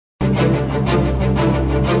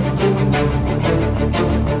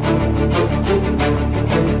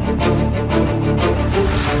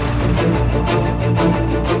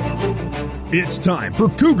It's time for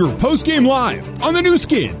Cougar Postgame Live on the new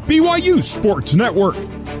skin, BYU Sports Network.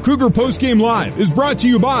 Cougar Postgame Live is brought to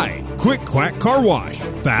you by Quick Quack Car Wash.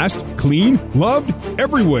 Fast, clean, loved,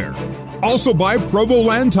 everywhere. Also by Provo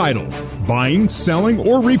Land Title. Buying, selling,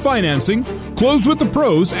 or refinancing, close with the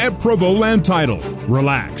pros at Provo Land Title.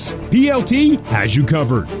 Relax. PLT has you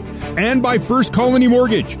covered. And by First Colony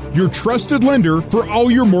Mortgage, your trusted lender for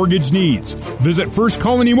all your mortgage needs. Visit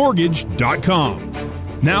firstcolonymortgage.com.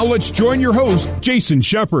 Now let's join your host, Jason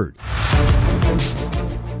Shepard.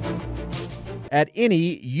 At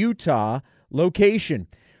any Utah location.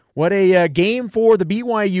 What a game for the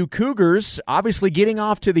BYU Cougars, obviously getting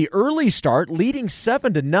off to the early start, leading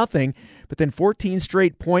 7-0, but then 14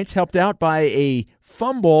 straight points helped out by a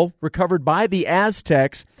fumble recovered by the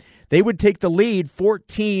Aztecs. They would take the lead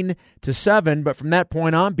 14-7, but from that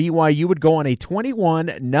point on, BYU would go on a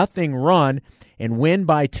 21-0 run and win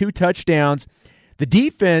by 2 touchdowns. The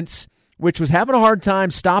defense, which was having a hard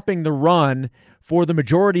time stopping the run for the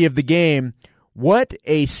majority of the game, what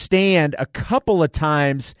a stand a couple of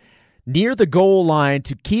times near the goal line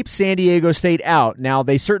to keep San Diego State out. Now,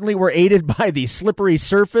 they certainly were aided by the slippery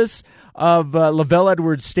surface of LaVell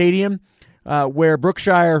Edwards Stadium, where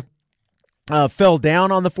Brookshire fell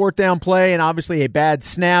down on the fourth down play, and obviously a bad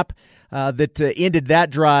snap that ended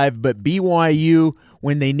that drive. But BYU,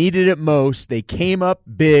 when they needed it most, they came up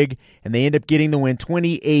big, and they end up getting the win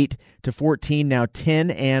 28-14, now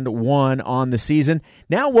 10-1 on the season.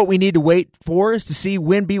 Now what we need to wait for is to see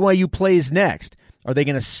when BYU plays next. Are they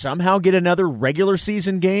going to somehow get another regular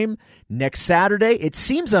season game next Saturday? It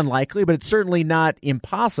seems unlikely, but it's certainly not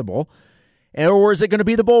impossible. Or is it going to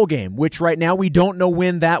be the bowl game, which right now we don't know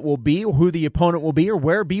when that will be, or who the opponent will be, or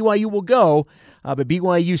where BYU will go. But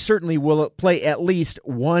BYU certainly will play at least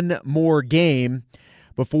one more game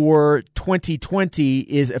before 2020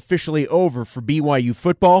 is officially over for BYU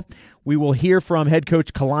football. We will hear from head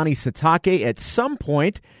coach Kalani Sitake at some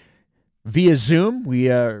point via Zoom. We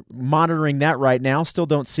are monitoring that right now. Still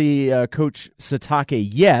don't see Coach Sitake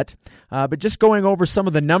yet. But just going over some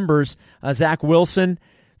of the numbers, Zach Wilson,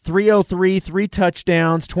 303, 3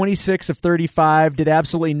 touchdowns, 26 of 35, did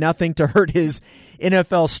absolutely nothing to hurt his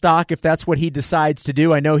NFL stock if that's what he decides to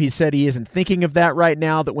do. I know he said he isn't thinking of that right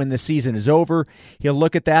now, that when the season is over, he'll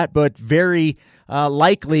look at that, but very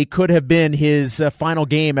likely could have been his final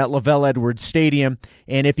game at LaVell Edwards Stadium.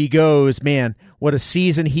 And if he goes, man, what a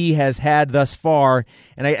season he has had thus far.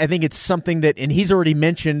 And I think it's something that, and he's already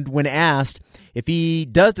mentioned when asked, if he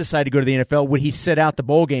does decide to go to the NFL, would he sit out the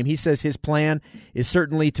bowl game? He says his plan is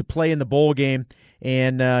certainly to play in the bowl game,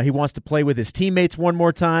 and he wants to play with his teammates one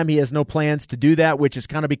more time. He has no plans to do that, which has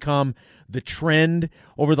kind of become the trend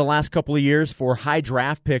over the last couple of years for high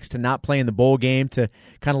draft picks to not play in the bowl game to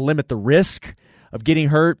kind of limit the risk of getting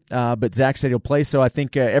hurt, but Zach said he'll play, so I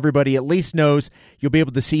think everybody at least knows you'll be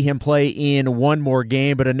able to see him play in one more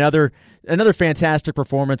game. But another fantastic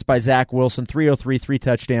performance by Zach Wilson, 303, 3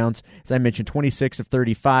 touchdowns. As I mentioned, 26 of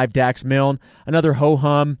 35. Dax Milne, another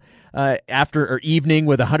ho-hum evening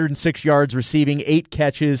with 106 yards receiving, 8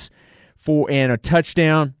 catches and a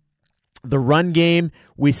touchdown. The run game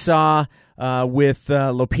we saw with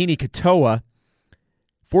Lopini Katoa,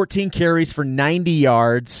 14 carries for 90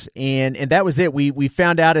 yards, and that was it. We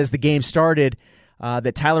found out as the game started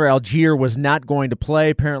that Tyler Algier was not going to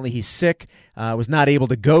play. Apparently he's sick, was not able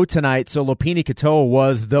to go tonight, so Lopini Katoa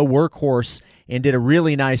was the workhorse and did a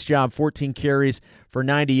really nice job, 14 carries for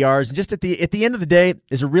 90 yards. And just at the end of the day,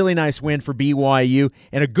 is a really nice win for BYU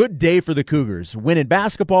and a good day for the Cougars. A win in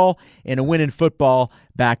basketball and a win in football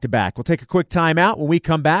back-to-back. We'll take a quick timeout. When we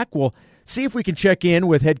come back, we'll see if we can check in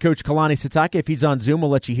with head coach Kalani Sitake. If he's on Zoom,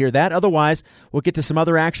 we'll let you hear that. Otherwise, we'll get to some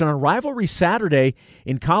other action on Rivalry Saturday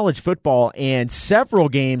in college football, and several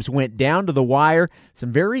games went down to the wire.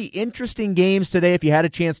 Some very interesting games today if you had a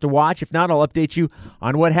chance to watch. If not, I'll update you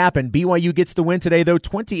on what happened. BYU gets the win today, though,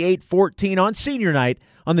 28-14 on senior night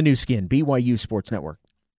on the new skin, BYU Sports Network.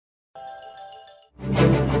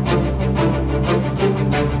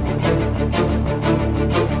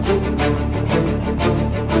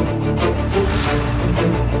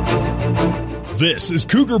 This is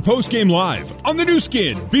Cougar Postgame Live on the new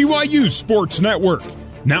skin, BYU Sports Network.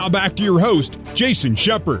 Now back to your host, Jason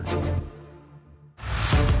Shepard.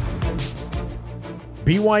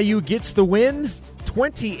 BYU gets the win,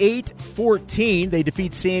 28-14. They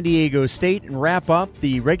defeat San Diego State and wrap up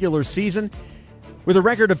the regular season with a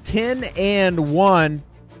record of 10-1.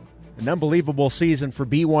 An unbelievable season for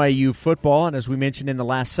BYU football, and as we mentioned in the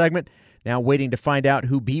last segment, Now waiting to find out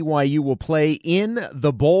who BYU will play in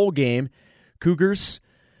the bowl game. Cougars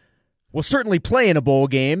will certainly play in a bowl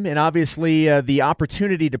game, and obviously the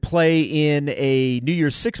opportunity to play in a New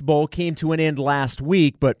Year's Six Bowl came to an end last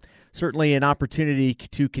week, but certainly an opportunity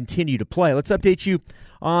to continue to play. Let's update you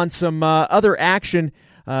on some other action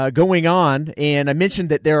going on, and I mentioned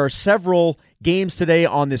that there are several games today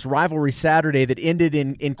on this Rivalry Saturday that ended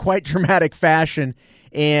in quite dramatic fashion,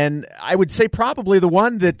 and I would say probably the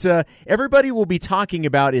one that everybody will be talking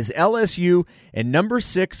about is LSU and number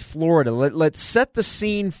 6 Florida. Let's set the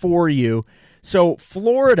scene for you. So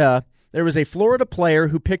Florida, there was a Florida player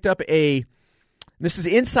who picked up this is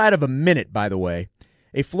inside of a minute, by the way,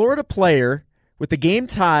 a Florida player with the game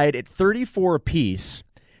tied at 34 apiece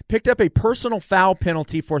picked up a personal foul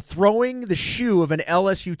penalty for throwing the shoe of an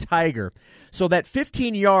LSU Tiger. So that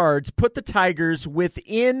 15 yards put the Tigers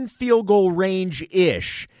within field goal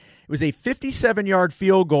range-ish. It was a 57-yard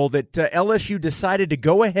field goal that LSU decided to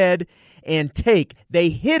go ahead and take. They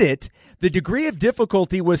hit it. The degree of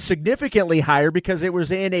difficulty was significantly higher because it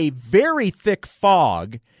was in a very thick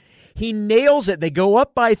fog. He nails it. They go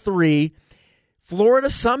up by 3. Florida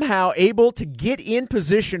somehow able to get in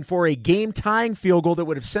position for a game-tying field goal that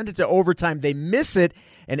would have sent it to overtime. They miss it,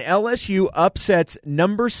 and LSU upsets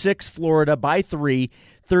number 6 Florida by 3,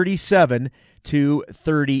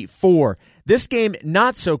 37-34. This game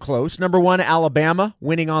not so close. Number 1 Alabama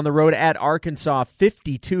winning on the road at Arkansas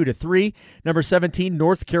 52-3. Number 17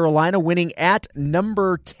 North Carolina winning at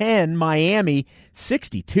number 10 Miami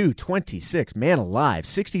 62-26. Man alive,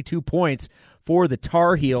 62 points for the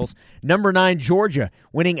Tar Heels. Number 9, Georgia,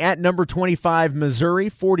 winning at number 25, Missouri,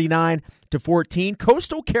 49-14.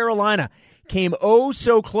 Coastal Carolina came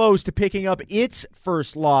so close to picking up its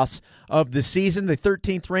first loss of the season. The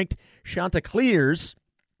 13th-ranked Chanticleers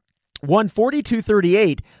won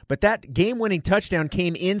 42-38, but that game-winning touchdown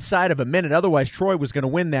came inside of a minute. Otherwise, Troy was going to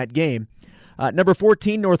win that game. Number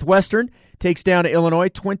 14, Northwestern, takes down Illinois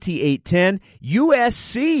 28-10.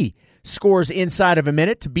 USC scores inside of a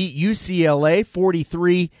minute to beat UCLA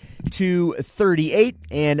 43-38,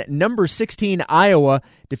 and number 16 Iowa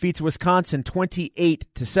defeats Wisconsin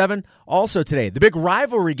 28-7. Also today, the big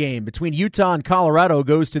rivalry game between Utah and Colorado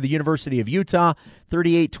goes to the University of Utah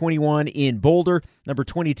 38-21 in Boulder. Number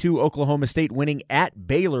 22 Oklahoma State winning at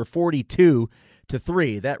Baylor 42-3.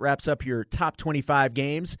 That wraps up your top 25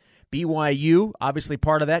 games. BYU, obviously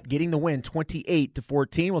part of that, getting the win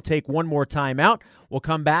 28-14. We'll take one more timeout. We'll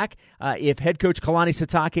come back. If head coach Kalani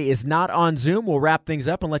Sitake is not on Zoom, we'll wrap things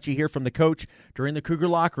up and let you hear from the coach during the Cougar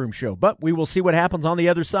Locker Room Show. But we will see what happens on the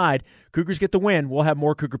other side. Cougars get the win. We'll have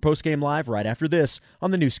more Cougar Postgame Live right after this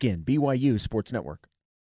on the new skin, BYU Sports Network.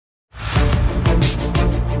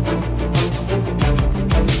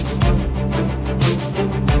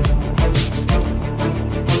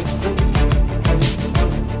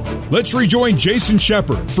 Let's rejoin Jason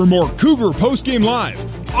Shepard for more Cougar Postgame Live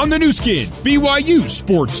on the new skin, BYU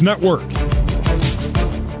Sports Network.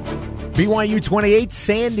 BYU 28,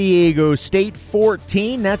 San Diego State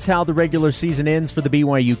 14. That's how the regular season ends for the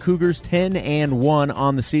BYU Cougars, 10-1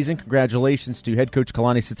 on the season. Congratulations to head coach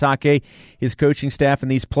Kalani Sitake, his coaching staff,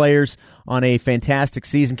 and these players on a fantastic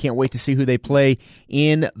season. Can't wait to see who they play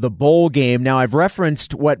in the bowl game. Now, I've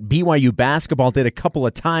referenced what BYU basketball did a couple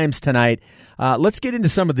of times tonight. Let's get into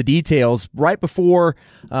some of the details. Right before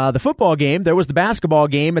the football game, there was the basketball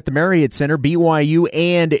game at the Marriott Center, BYU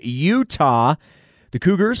and Utah. The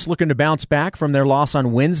Cougars looking to bounce back from their loss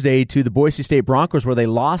on Wednesday to the Boise State Broncos, where they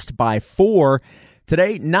lost by 4.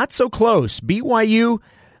 Today, not so close. BYU,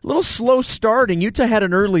 a little slow starting. Utah had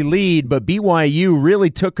an early lead, but BYU really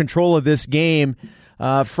took control of this game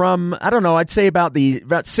from, I don't know, I'd say about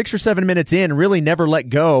 6 or 7 minutes in, really never let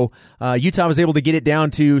go. Utah was able to get it down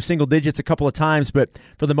to single digits a couple of times, but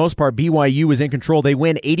for the most part, BYU was in control. They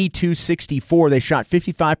win 82-64. They shot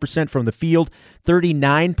 55% from the field,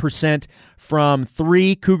 39% from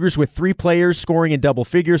 3. Cougars with 3 players scoring in double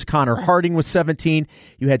figures. Connor Harding with 17.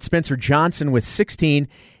 You had Spencer Johnson with 16.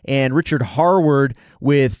 And Richard Harward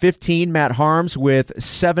with 15. Matt Harms with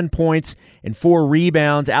 7 points and 4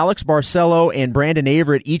 rebounds. Alex Barcelo and Brandon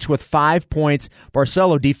Averett each with 5 points.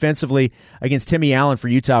 Barcelo defensively against Timmy Allen for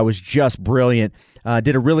Utah was just brilliant.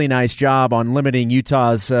 Did a really nice job on limiting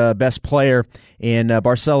Utah's best player. And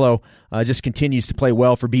Barcelo just continues to play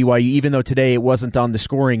well for BYU, even though today it wasn't on the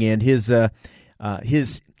scoring end. His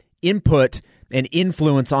input and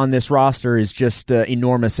influence on this roster is just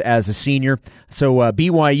enormous as a senior. So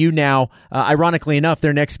BYU now, ironically enough,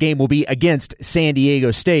 their next game will be against San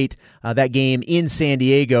Diego State. That game in San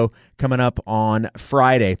Diego coming up on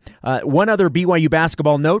Friday. One other BYU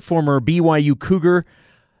basketball note, former BYU Cougar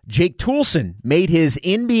Jake Toolson made his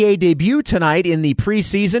NBA debut tonight in the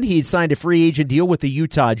preseason. He had signed a free agent deal with the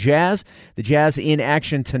Utah Jazz. The Jazz in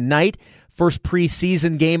action tonight. First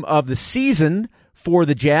preseason game of the season for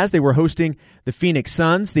the Jazz. They were hosting the Phoenix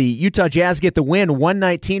Suns. The Utah Jazz get the win,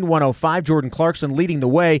 119-105. Jordan Clarkson leading the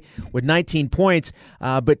way with 19 points.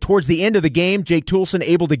 But towards the end of the game, Jake Toolson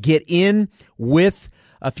able to get in with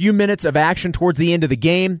a few minutes of action towards the end of the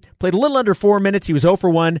game. Played a little under 4 minutes. He was 0 for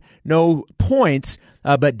 1, no points,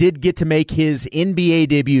 but did get to make his NBA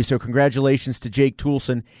debut. So congratulations to Jake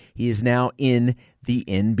Toolson. He is now in the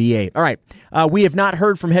NBA. All right. We have not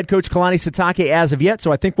heard from head coach Kalani Sitake as of yet,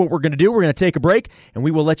 so I think what we're going to do, we're going to take a break, and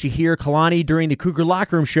we will let you hear Kalani during the Cougar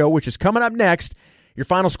Locker Room Show, which is coming up next. Your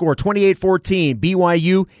final score, 28-14,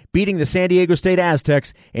 BYU beating the San Diego State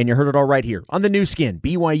Aztecs, and you heard it all right here on the new skin,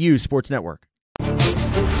 BYU Sports Network.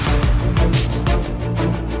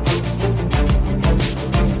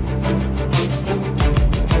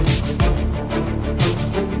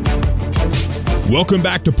 Welcome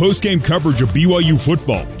back to postgame coverage of BYU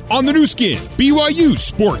football on the new skin, BYU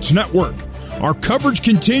Sports Network. Our coverage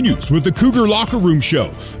continues with the Cougar Locker Room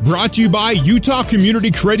Show, brought to you by Utah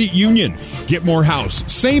Community Credit Union. Get more house,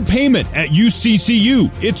 same payment at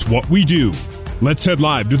UCCU. It's what we do. Let's head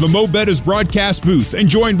live to the Mo Betta's broadcast booth and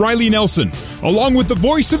join Riley Nelson, along with the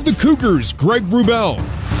voice of the Cougars, Greg Wrubell.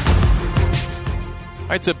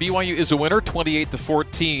 All right, so BYU is a winner,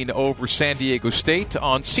 28-14 over San Diego State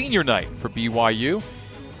on senior night for BYU.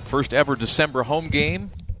 First ever December home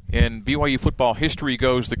game in BYU football history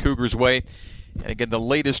goes the Cougars' way. And again, the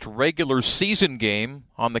latest regular season game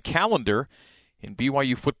on the calendar in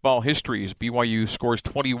BYU football history as BYU scores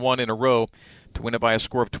 21 in a row to win it by a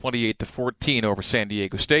score of 28-14 over San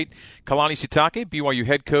Diego State. Kalani Sitake, BYU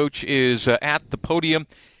head coach, is at the podium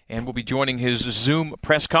and will be joining his Zoom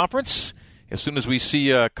press conference as soon as we see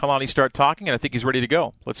Kalani start talking, and I think he's ready to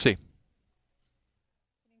go. Let's see.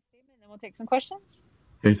 Then we'll take some questions.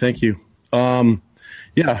 Okay, thank you. Happy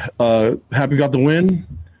got the win.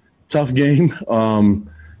 Tough game.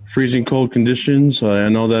 Freezing cold conditions. I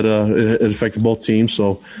know that it affected both teams,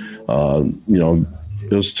 so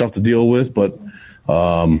it was tough to deal with. But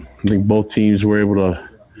I think both teams were able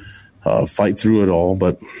to fight through it all.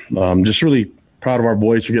 But I'm just really proud of our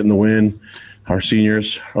boys for getting the win. Our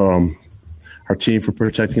seniors. Our team for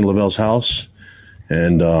protecting Lavelle's house,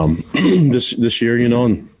 and this year,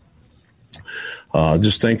 and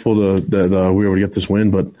just thankful that we were able to get this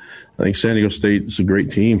win. But I think San Diego State is a great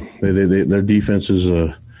team. Their defense is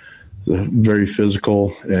a very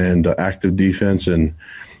physical and active defense, and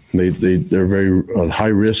they're very high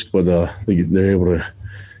risk, but they're able to,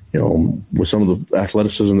 with some of the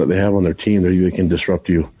athleticism that they have on their team, they can disrupt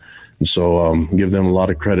you. And so give them a lot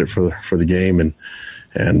of credit for the game and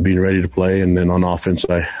being ready to play. And then on offense,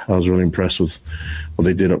 I was really impressed with what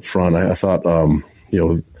they did up front. I thought,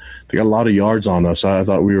 they got a lot of yards on us. I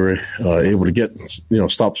thought we were able to get,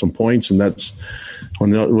 stop some points. And that's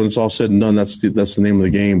when it's all said and done, that's the name of the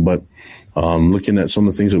game. But looking at some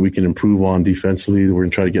of the things that we can improve on defensively, we're going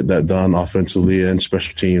to try to get that done offensively and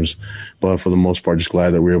special teams. But for the most part, just glad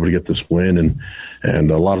that we were able to get this win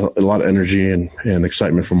and a lot of energy and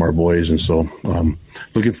excitement from our boys. And so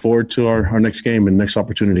looking forward to our next game and next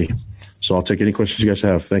opportunity. So I'll take any questions you guys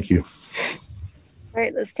have. Thank you. All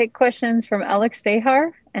right, let's take questions from Alex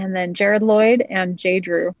Behar and then Jared Lloyd and Jay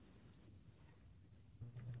Drew.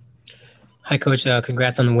 Hi, Coach.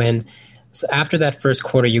 Congrats on the win. So after that first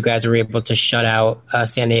quarter, you guys were able to shut out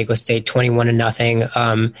San Diego State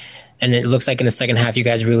 21-0. And it looks like in the second half, you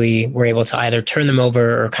guys really were able to either turn them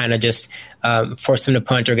over or kind of just force them to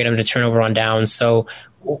punt or get them to turn over on downs. So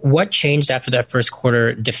what changed after that first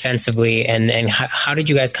quarter defensively, and how did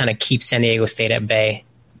you guys kind of keep San Diego State at bay?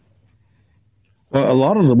 Well, a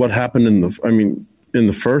lot of what happened in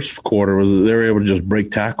the first quarter was they were able to just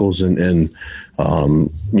break tackles and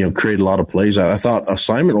create a lot of plays. I thought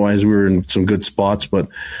assignment-wise we were in some good spots, but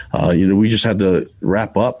we just had to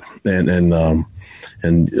wrap up and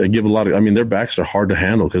give a lot of. Their backs are hard to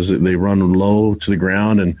handle because they run low to the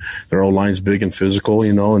ground and their O-line's big and physical,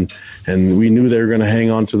 and we knew they were going to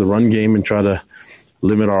hang on to the run game and try to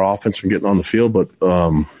limit our offense from getting on the field, but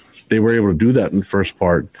they were able to do that in the first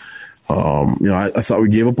part. I thought we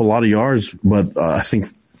gave up a lot of yards, but I think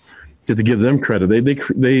you have to give them credit.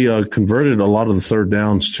 They converted a lot of the third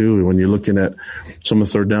downs too. When you're looking at some of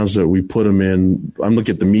the third downs that we put them in, I'm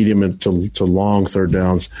looking at the medium to long third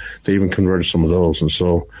downs. They even converted some of those, and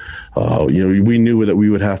so we knew that we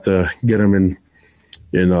would have to get them in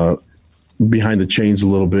behind the chains a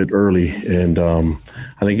little bit early. And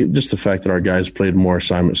I think just the fact that our guys played more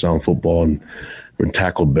assignment sound football and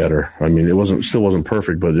tackled better. I mean, still wasn't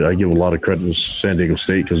perfect, but I give a lot of credit to San Diego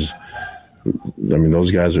State because, I mean,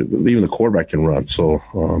 those guys even the quarterback can run. So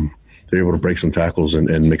they're able to break some tackles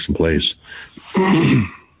and make some plays.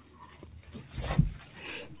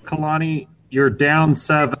 Kalani, you're down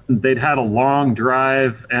 7. They'd had a long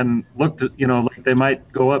drive and looked, like they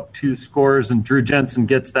might go up 2 scores, and Drew Jensen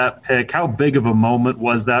gets that pick. How big of a moment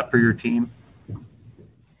was that for your team?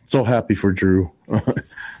 So happy for Drew.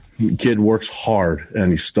 Kid works hard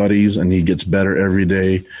and he studies and he gets better every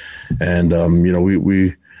day. And,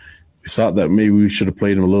 we thought that maybe we should have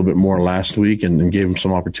played him a little bit more last week and gave him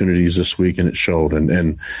some opportunities this week, and it showed.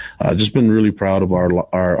 And just been really proud of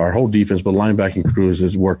our whole defense, but linebacking crew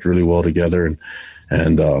has worked really well together,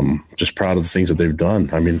 and just proud of the things that they've done.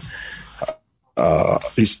 I mean,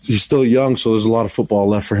 he's still young, so there's a lot of football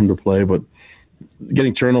left for him to play, but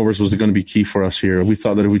getting turnovers was going to be key for us here. We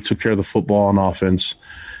thought that if we took care of the football on offense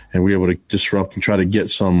and we were able to disrupt and try to get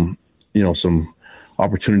some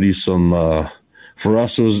opportunities, for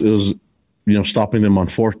us, it was stopping them on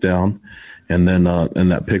 4th down, and then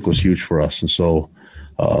and that pick was huge for us. And so,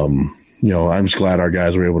 I'm just glad our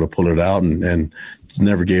guys were able to pull it out and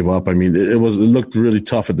never gave up. I mean, it looked really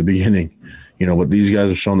tough at the beginning, but these guys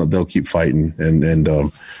have shown that they'll keep fighting, and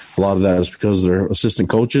a lot of that is because they're assistant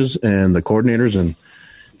coaches and the coordinators, and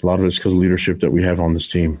a lot of it's because of leadership that we have on this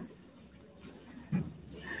team.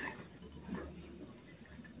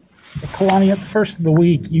 Kalani, at the first of the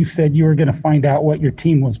week, you said you were going to find out what your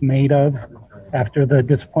team was made of after the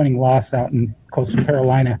disappointing loss out in Coastal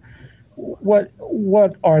Carolina. What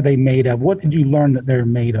are they made of? What did you learn that they're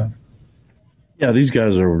made of? Yeah, these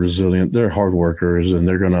guys are resilient. They're hard workers, and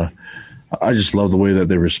I just love the way that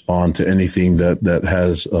they respond to anything that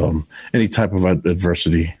has any type of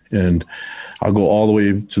adversity. And I'll go all the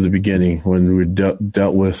way to the beginning when we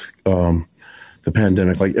dealt with the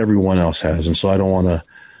pandemic like everyone else has. And so I don't want to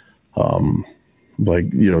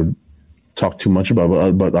talk too much about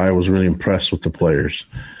it, but I was really impressed with the players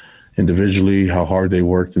individually, how hard they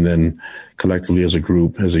worked, and then collectively as a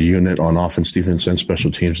group, as a unit on offense, defense, and special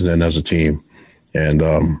teams, and then as a team. And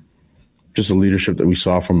just the leadership that we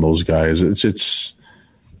saw from those guys, it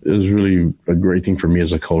was really a great thing for me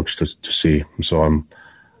as a coach to see. So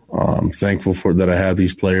I'm thankful for that I have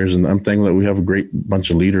these players, and I'm thankful that we have a great bunch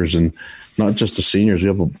of leaders, and not just the seniors. We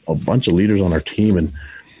have a bunch of leaders on our team, and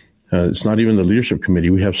it's not even the leadership committee.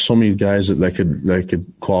 We have so many guys that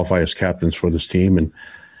could qualify as captains for this team,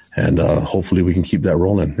 and hopefully we can keep that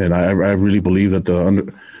rolling. And I really believe that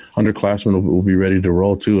the underclassmen will be ready to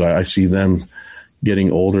roll too. I see them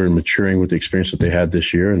getting older and maturing with the experience that they had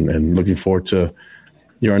this year, and looking forward to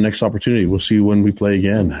our next opportunity. We'll see when we play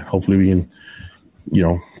again. Hopefully we can,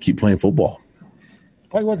 keep playing football.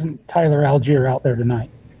 Why wasn't Tyler Algier out there tonight?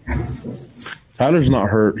 Tyler's not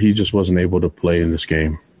hurt. He just wasn't able to play in this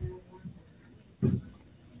game.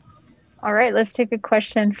 All right, let's take a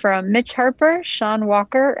question from Mitch Harper, Sean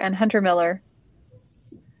Walker, and Hunter Miller.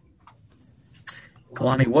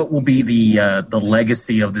 Kalani, what will be the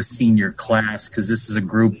legacy of the senior class? Because this is a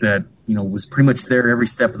group that was pretty much there every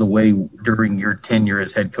step of the way during your tenure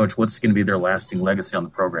as head coach. What's going to be their lasting legacy on the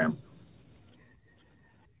program?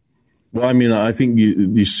 Well, I mean, I think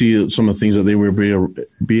you see some of the things that they will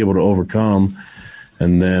be able to overcome,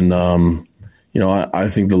 and then I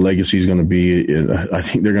think the legacy is going to be. I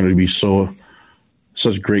think they're going to be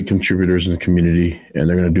such great contributors in the community, and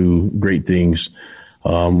they're going to do great things.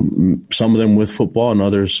 Some of them with football, and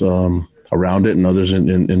others around it, and others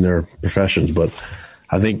in their professions. But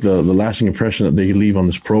I think the lasting impression that they leave on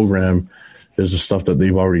this program is the stuff that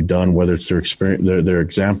they've already done, whether it's their experience, their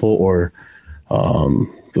example, or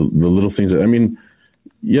the little things that, I mean,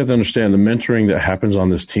 you have to understand the mentoring that happens on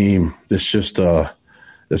this team. It's just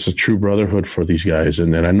it's a true brotherhood for these guys,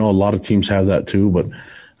 and I know a lot of teams have that too. But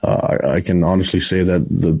I can honestly say that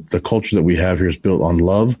the culture that we have here is built on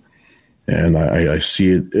love. And I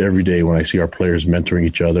see it every day when I see our players mentoring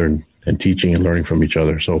each other and teaching and learning from each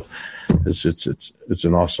other. So it's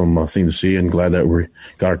an awesome thing to see, and glad that we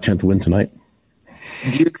got our 10th win tonight.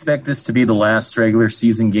 Do you expect this to be the last regular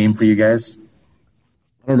season game for you guys?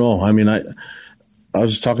 I don't know. I mean, I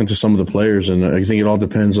was talking to some of the players, and I think it all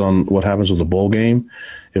depends on what happens with the bowl game.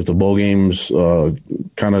 If the bowl game's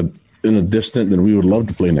kind of in the distant, then we would love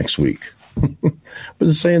to play next week.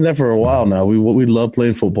 Been saying that for a while now. We love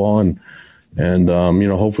playing football, and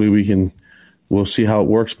hopefully we'll see how it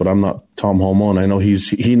works. But I'm not Tom Homo, and I know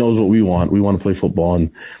he knows what we want. We want to play football,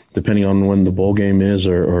 and depending on when the bowl game is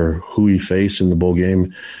or who we face in the bowl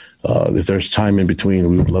game, if there's time in between,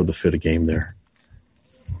 we would love to fit a game there.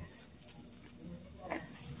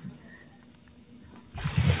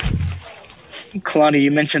 Kalani,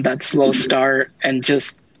 you mentioned that slow start and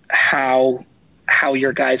just how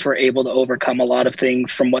your guys were able to overcome a lot of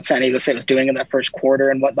things from what San Diego State was doing in that first quarter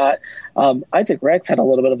and whatnot. Isaac Rex had a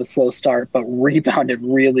little bit of a slow start, but rebounded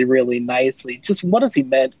really, really nicely. Just what has he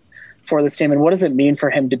meant for this team, and what does it mean for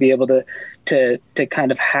him to be able to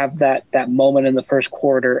kind of have that moment in the first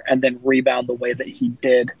quarter and then rebound the way that he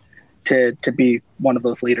did to be one of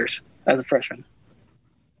those leaders as a freshman?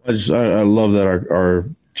 I love that our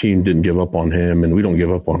team didn't give up on him, and we don't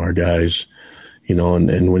give up on our guys.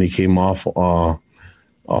 And when he came off on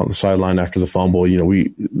the sideline after the fumble,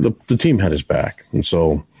 the team had his back. And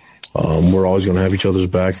so we're always going to have each other's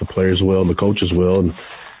back. The players will, and the coaches will, and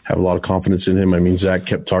have a lot of confidence in him. I mean, Zach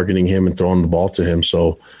kept targeting him and throwing the ball to him.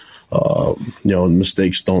 So,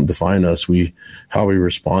 mistakes don't define us. How we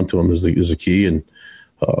respond to them is the key. And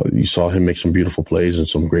you saw him make some beautiful plays and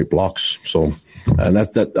some great blocks. So, and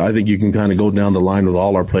that I think you can kind of go down the line with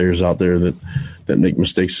all our players out there that make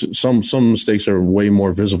mistakes. Some mistakes are way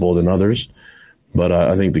more visible than others, but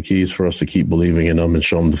I think the key is for us to keep believing in them and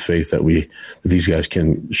show them the faith that these guys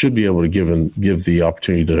should be able to give the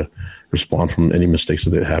opportunity to respond from any mistakes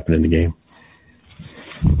that happen in the game.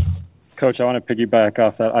 Coach, I want to piggyback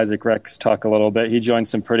off that Isaac Rex talk a little bit. He joined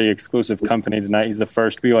some pretty exclusive company tonight. He's the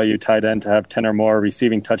first BYU tight end to have 10 or more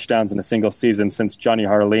receiving touchdowns in a single season since Johnny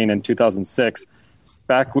Harline in 2006.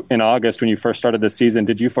 Back in August when you first started the season,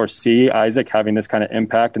 did you foresee Isaac having this kind of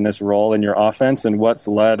impact and this role in your offense, and what's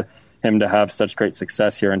led him to have such great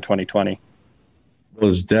success here in 2020? Well,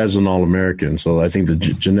 his dad's an All-American, so I think the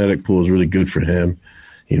genetic pool is really good for him.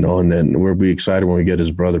 And then we'll be excited when we get his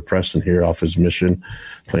brother Preston here off his mission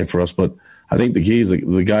playing for us. But I think the key is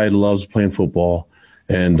the guy loves playing football.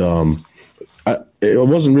 And it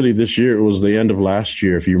wasn't really this year. It was the end of last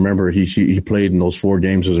year. If you remember, he played in those 4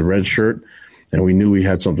 games as a red shirt, and we knew we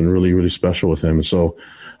had something really, really special with him. And so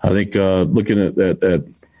I think looking at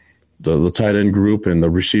the tight end group and the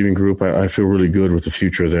receiving group, I feel really good with the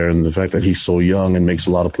future there. And the fact that he's so young and makes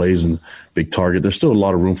a lot of plays and big target, there's still a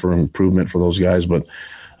lot of room for improvement for those guys. But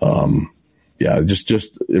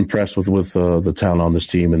just impressed with the talent on this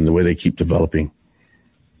team and the way they keep developing.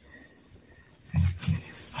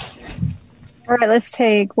 All right, let's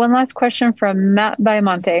take one last question from Matt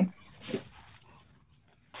Baiamonte.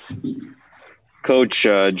 Coach,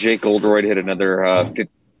 Jake Oldroyd hit another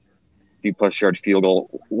 50-plus yard field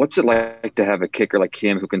goal. What's it like to have a kicker like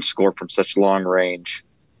him who can score from such long range?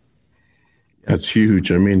 That's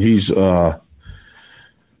huge. I mean, he's a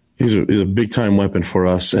big time weapon for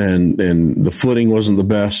us, and the footing wasn't the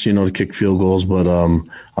best, to kick field goals, but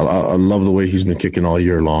I love the way he's been kicking all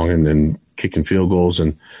year long and kicking field goals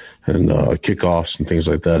and kickoffs and things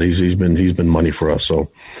like that. He's been money for us.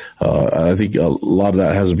 So I think a lot of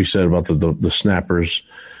that has to be said about the snappers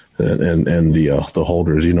and the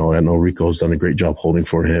holders. I know Rico's done a great job holding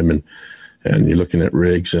for him, and you're looking at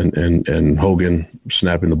Riggs and Hogan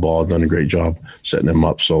snapping the ball, done a great job setting him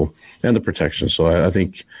up. So, and the protection. So I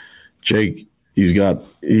think Jake, you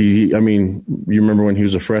remember when he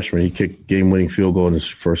was a freshman, he kicked game-winning field goal in his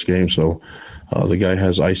first game. So the guy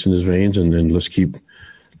has ice in his veins, and let's keep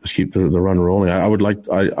the run rolling.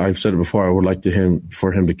 I've said it before, I would like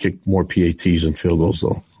for him to kick more PATs and field goals,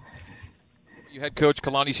 though. Head coach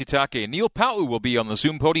Kalani Sitake and Neil Pau'u will be on the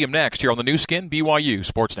Zoom podium next here on the new Skin BYU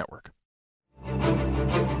Sports Network.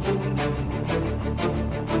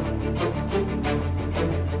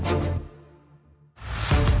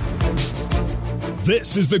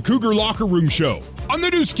 This is the Cougar Locker Room Show on the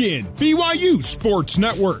new Skin BYU Sports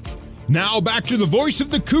Network. Now back to the voice of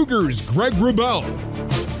the Cougars, Greg Wrubell.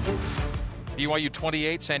 BYU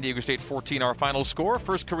 28, San Diego State 14, our final score.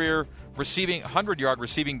 First career 100-yard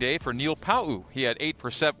receiving day for Neil Pau'u. He had 8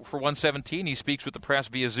 for 117. He speaks with the press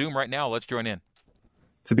via Zoom right now. Let's join in.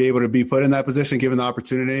 To be able to be put in that position, given the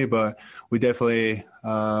opportunity, but we definitely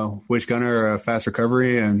wish Gunnar a fast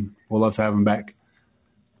recovery, and we'll love to have him back.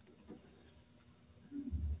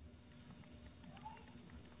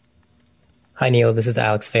 Hi, Neil. This is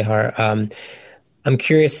Alex Fehar. I'm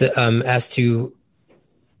curious as to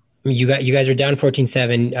you guys are down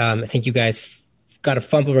 14-7. I think you guys got a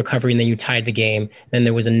fumble recovery, and then you tied the game. Then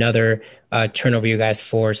there was another turnover you guys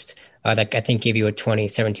forced that I think gave you a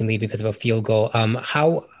 20-17 lead because of a field goal.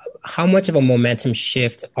 How much of a momentum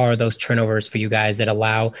shift are those turnovers for you guys that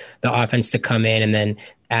allow the offense to come in and then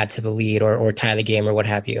add to the lead or tie the game or what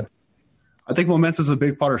have you? I think momentum is a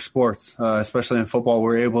big part of sports, especially in football.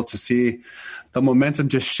 We're able to see the momentum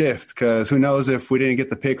just shift because who knows if we didn't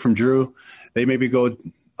get the pick from Drew, they maybe go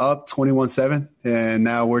up 21-7, and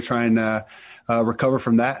now we're trying to recover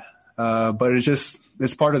from that. But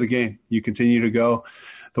it's part of the game. You continue to go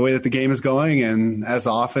the way that the game is going, and as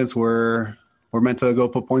the offense, we're we're meant to go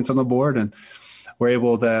put points on the board, and we're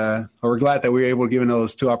glad that we were able to give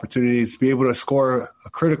those 2 opportunities to be able to score a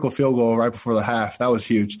critical field goal right before the half. That was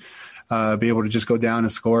huge. Be able to just go down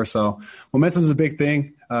and score. So momentum is a big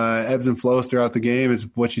thing. Ebbs and flows throughout the game is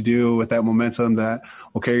what you do with that momentum that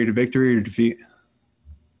will carry you to victory or defeat.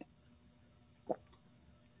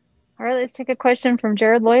 All right, let's take a question from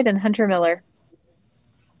Jared Lloyd and Hunter Miller.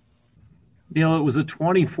 Neil, it was a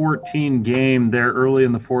 2014 game there early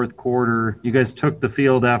in the fourth quarter. You guys took the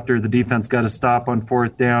field after the defense got a stop on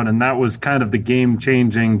 4th down, and that was kind of the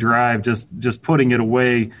game-changing drive, just putting it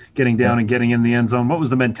away, getting down and getting in the end zone. What was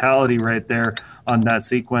the mentality right there on that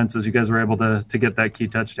sequence as you guys were able to get that key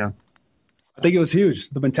touchdown? I think it was huge.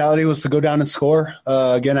 The mentality was to go down and score.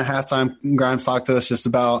 Again, at halftime, Grimes talked to us just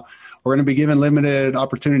about we're going to be given limited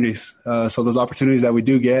opportunities. So those opportunities that we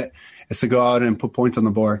do get is to go out and put points on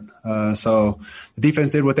the board. So the defense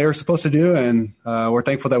did what they were supposed to do, and we're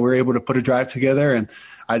thankful that we were able to put a drive together and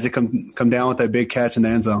Isaac come down with that big catch in the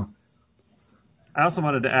end zone. I also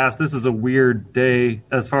wanted to ask, this is a weird day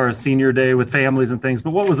as far as senior day with families and things,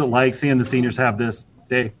 but what was it like seeing the seniors have this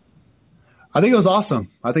day? I think it was awesome.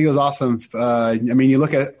 You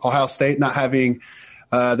look at Ohio State not having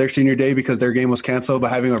their senior day because their game was canceled,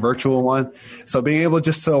 but having a virtual one. So being able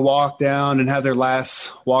just to walk down and have their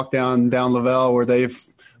last walk down Lavelle where they've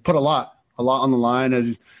put a lot on the line,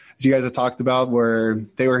 as you guys have talked about, where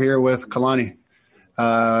they were here with Kalani,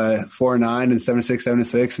 4-9 and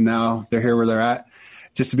 7-6, and now they're here where they're at.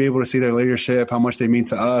 Just to be able to see their leadership, how much they mean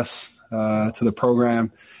to us, to the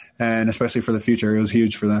program, and especially for the future, it was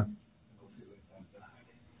huge for them.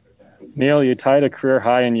 Neil, you tied a career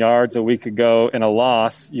high in yards a week ago in a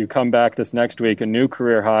loss. You come back this next week, a new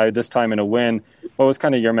career high, this time in a win. What was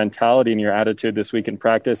kind of your mentality and your attitude this week in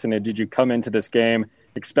practice? And did you come into this game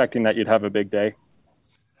expecting that you'd have a big day?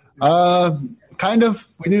 Kind of.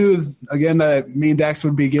 We knew, again, that me and Dax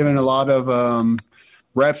would be given a lot of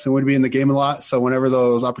reps and would be in the game a lot. So whenever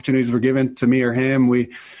those opportunities were given to me or him, we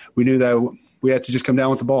knew that we had to just come down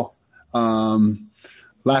with the ball.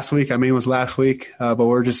 Last week was last week, but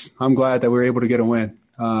I'm glad that we were able to get a win.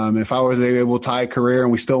 If I was able to tie a career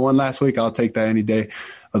and we still won last week, I'll take that any day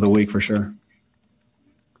of the week for sure.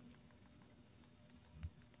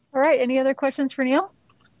 All right. Any other questions for Neil?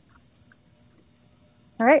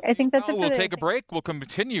 All right. I think that's it. We'll take a break. We'll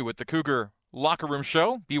continue with the Cougar Locker Room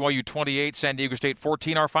Show. BYU 28, San Diego State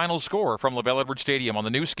 14, our final score from LaVell Edwards Stadium on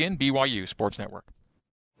the new skin, BYU Sports Network.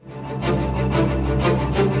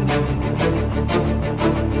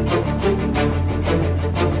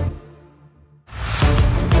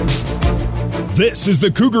 This is the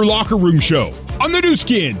Cougar Locker Room Show on the new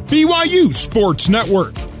skin, BYU Sports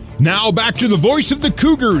Network. Now back to the voice of the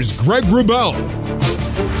Cougars, Greg Wrubell.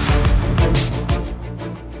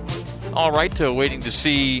 All right, waiting to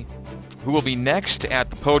see who will be next at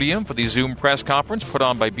the podium for the Zoom press conference put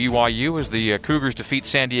on by BYU as the Cougars defeat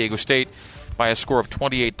San Diego State by a score of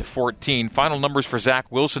 28-14. Final numbers for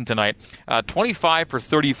Zach Wilson tonight, 25 for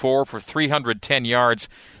 34 for 310 yards,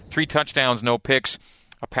 3 touchdowns, no picks,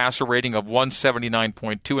 a passer rating of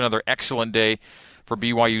 179.2. Another excellent day for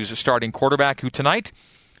BYU's starting quarterback, who tonight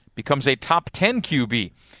becomes a top 10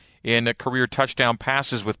 QB in career touchdown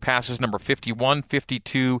passes with passes number 51,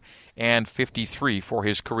 52, and 53 for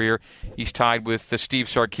his career. He's tied with Steve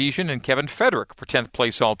Sarkisian and Kevin Federick for 10th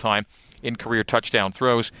place all-time in career touchdown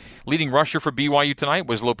throws. Leading rusher for BYU tonight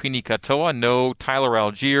was Lopini Katoa. No Tyler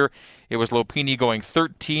Algier. It was Lopini going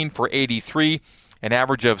 13 for 83, an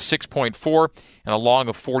average of 6.4, and a long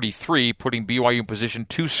of 43, putting BYU in position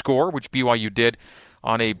to score, which BYU did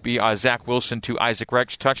on a Zach Wilson to Isaac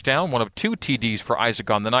Rex touchdown, one of 2 TDs for Isaac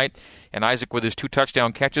on the night. And Isaac, with his 2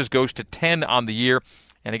 touchdown catches, goes to 10 on the year.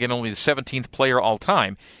 And again, only the 17th player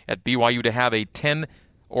all-time at BYU to have a 10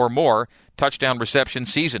 or more touchdown reception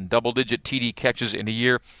season, double-digit TD catches in a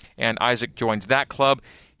year. And Isaac joins that club.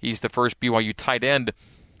 He's the first BYU tight end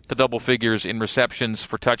to double figures in receptions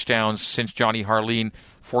for touchdowns since Johnny Harleen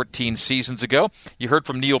 14 seasons ago. You heard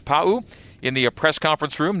from Neil Pau in the press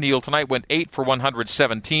conference room. Neil tonight went 8 for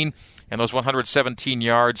 117, and those 117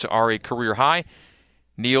 yards are a career high.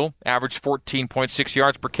 Neil averaged 14.6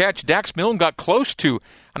 yards per catch. Dax Milne got close to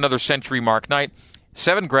another century mark night.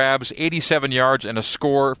 7 grabs, 87 yards, and a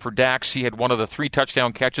score for Dax. He had one of the 3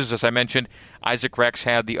 touchdown catches, as I mentioned. Isaac Rex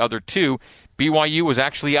had the other 2. BYU was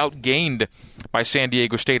actually outgained by San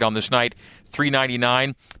Diego State on this night,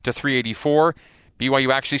 399 to 384.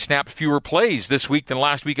 BYU actually snapped fewer plays this week than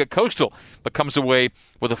last week at Coastal, but comes away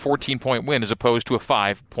with a 14-point win as opposed to a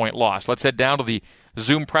 5-point loss. Let's head down to the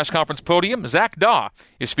Zoom press conference podium. Zach Daw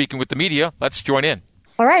is speaking with the media. Let's join in.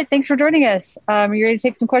 All right. Thanks for joining us. You ready to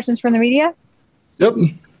take some questions from the media? Yep.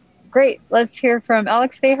 Great. Let's hear from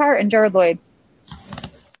Alex Behar and Jared Lloyd.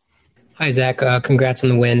 Hi, Zach. Congrats on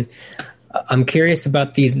the win. I'm curious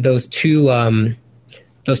about those two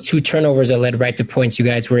turnovers that led right to points. You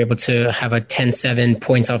guys were able to have a 10-7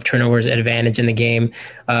 points off turnovers advantage in the game.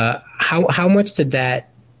 How much did that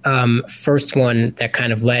first one that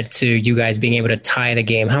kind of led to you guys being able to tie the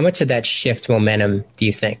game, how much did that shift momentum, do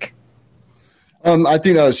you think? I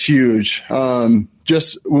think that was huge.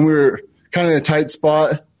 Just when we were kind of in a tight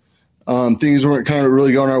spot, things weren't kind of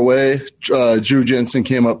really going our way. Drew Jensen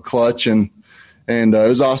came up clutch, and it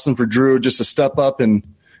was awesome for Drew just to step up and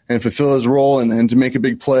fulfill his role and to make a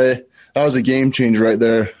big play. That was a game changer right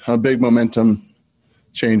there, a big momentum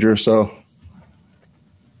changer. So,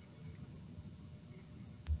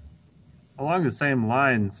 along the same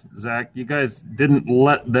lines, Zach, you guys didn't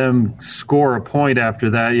let them score a point after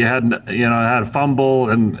that. You had a fumble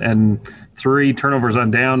and 3 turnovers on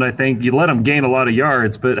down. I think you let them gain a lot of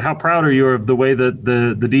yards. But how proud are you of the way that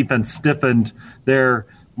the defense stiffened there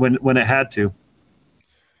when it had to?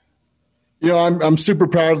 I'm super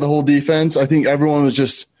proud of the whole defense. I think everyone was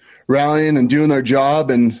just rallying and doing their job.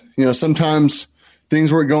 And, sometimes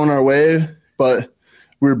things weren't going our way, but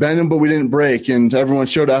we were bending, but we didn't break. And everyone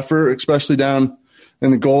showed effort, especially down in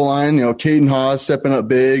the goal line. Caden Haas stepping up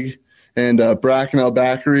big, and Bracken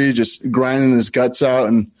El-Bakri just grinding his guts out.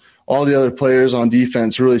 And all the other players on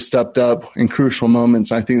defense really stepped up in crucial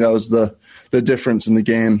moments. I think that was the difference in the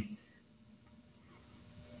game.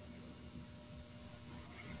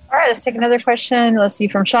 All right, let's take another question. Let's see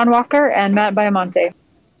from Sean Walker and Matt Baiamonte.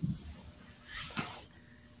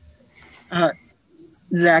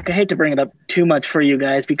 Zach, I hate to bring it up too much for you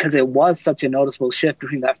guys because it was such a noticeable shift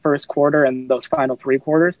between that first quarter and those final 3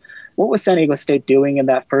 quarters. What was San Diego State doing in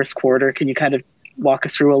that first quarter? Can you kind of walk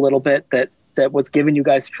us through a little bit that was giving you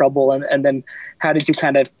guys trouble, and then how did you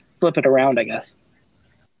kind of flip it around, I guess?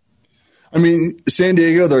 I mean, San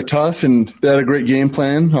Diego, they're tough, and they had a great game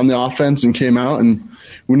plan on the offense and came out, and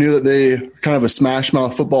we knew that they were kind of a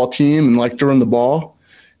smash-mouth football team and liked to run the ball,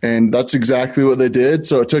 and that's exactly what they did.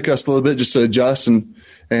 So it took us a little bit just to adjust and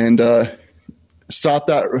stop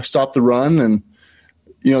the run, and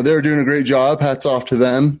they were doing a great job. Hats off to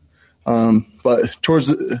them. But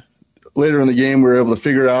later in the game, we were able to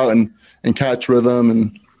figure it out and catch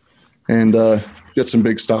rhythm and get some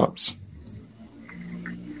big stops.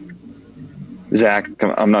 Zach,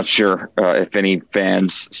 I'm not sure if any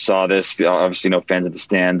fans saw this. Obviously, no fans at the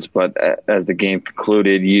stands. But as the game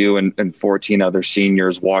concluded, you and 14 other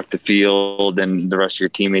seniors walked the field, and the rest of your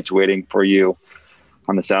teammates waiting for you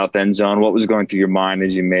on the south end zone. What was going through your mind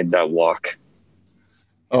as you made that walk?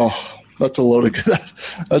 Oh, that's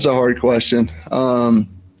that's a hard question.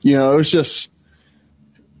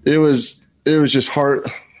 It was just heart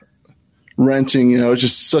wrenching. It was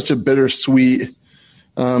just such a bittersweet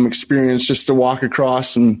experience just to walk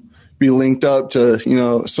across and be linked up to,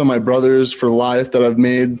 some of my brothers for life that I've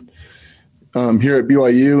made here at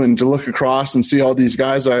BYU, and to look across and see all these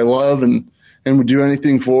guys that I love and would do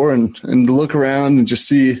anything for, and to look around and just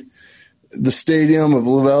see the stadium of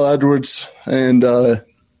Lavelle Edwards. And, it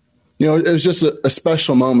was just a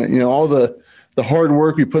special moment. All the hard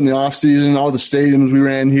work we put in the off season, all the stadiums we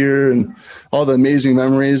ran here, and all the amazing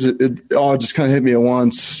memories, it all just kind of hit me at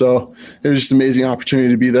once. So it was just an amazing opportunity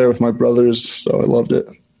to be there with my brothers. So I loved it.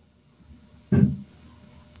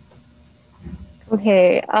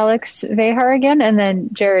 Okay, Alex Behar again, and then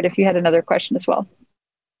Jared, if you had another question as well.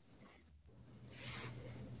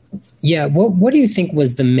 Yeah, what do you think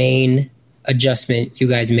was the main adjustment you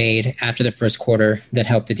guys made after the first quarter that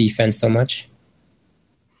helped the defense so much?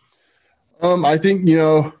 I think,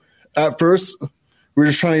 at first we were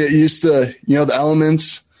just trying to get used to, the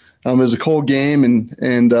elements. It was a cold game,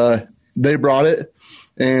 and they brought it.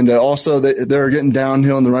 And also they were getting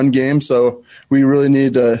downhill in the run game. So we really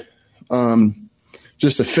needed to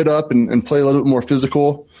just to fit up and play a little bit more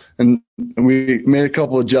physical. And we made a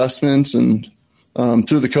couple adjustments, and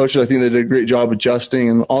through the coaches, I think they did a great job adjusting,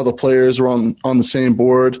 and all the players were on the same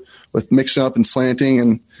board with mixing up and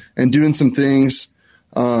slanting and doing some things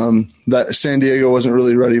that San Diego wasn't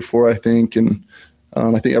really ready for, I think. And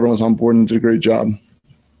I think everyone's on board and did a great job.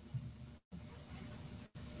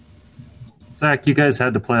 Zach, you guys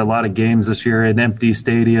had to play a lot of games this year in empty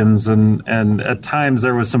stadiums, and at times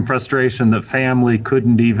there was some frustration that family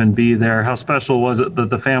couldn't even be there. How special was it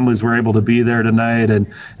that the families were able to be there tonight and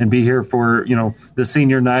be here for, the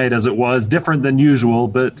senior night as it was, different than usual,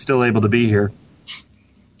 but still able to be here?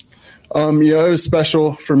 It was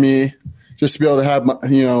special for me just to be able to have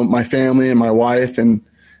my family and my wife and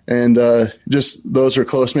And just those are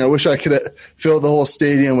close to me. I wish I could fill the whole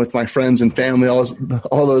stadium with my friends and family, all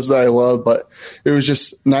those that I love, but it was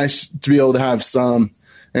just nice to be able to have some.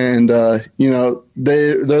 And, they're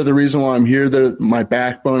the reason why I'm here. They're my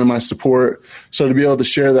backbone and my support. So to be able to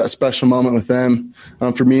share that special moment with them,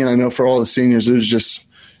 for me, and I know for all the seniors, it was just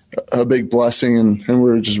a big blessing, and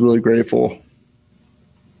we're just really grateful.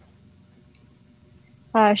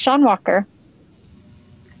 Sean Walker.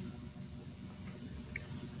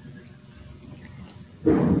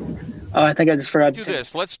 I think I just forgot to do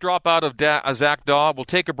this. Let's drop out of Zach Daw. We'll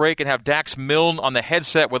take a break and have Dax Milne on the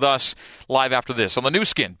headset with us live after this on the new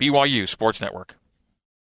skin, BYU Sports Network.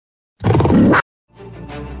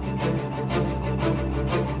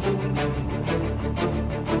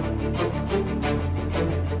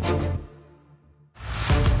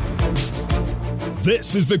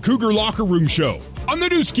 This is the Cougar Locker Room Show on the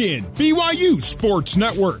new skin, BYU Sports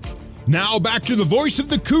Network. Now back to the voice of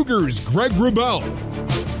the Cougars, Greg Wrubell.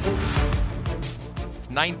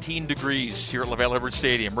 19 degrees here at LaVell Edwards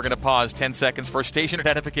Stadium. We're going to pause 10 seconds for station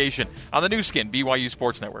identification on the new skin, BYU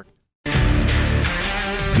Sports Network.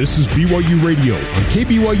 This is BYU Radio on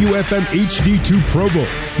KBYU FM HD2 Provo.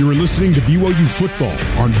 You are listening to BYU Football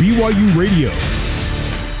on BYU Radio.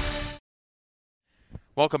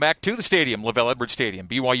 Welcome back to the stadium, LaVell Edwards Stadium.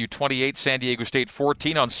 BYU 28, San Diego State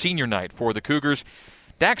 14 on senior night for the Cougars.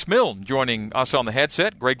 Dax Milne joining us on the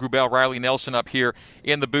headset. Greg Wrubell, Riley Nelson up here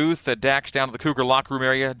in the booth. Dax down to the Cougar locker room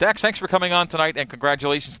area. Dax, thanks for coming on tonight, and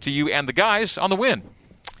congratulations to you and the guys on the win.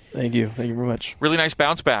 Thank you. Thank you very much. Really nice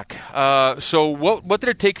bounce back. So what did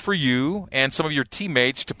it take for you and some of your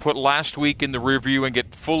teammates to put last week in the rearview and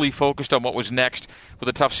get fully focused on what was next with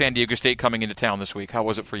a tough San Diego State coming into town this week? How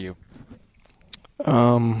was it for you?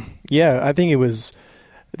 I think it was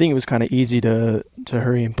kind of easy to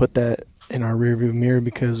hurry and put that in our rearview mirror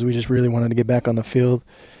because we just really wanted to get back on the field,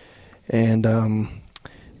 and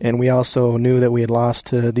we also knew that we had lost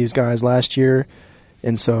to these guys last year,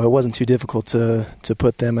 and so it wasn't too difficult to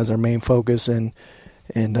put them as our main focus and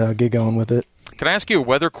get going with it. Can I ask you a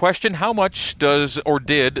weather question? How much did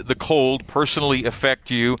the cold personally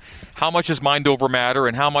affect you? How much is mind over matter,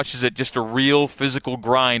 and how much is it just a real physical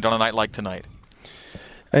grind on a night like tonight?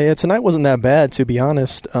 Yeah, tonight wasn't that bad, to be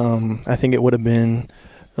honest. I think it would have been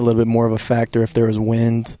a little bit more of a factor if there was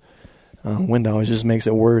wind. Wind always just makes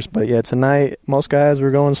it worse. But, yeah, tonight most guys were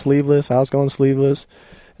going sleeveless. I was going sleeveless.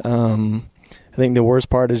 I think the worst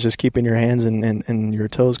part is just keeping your hands and your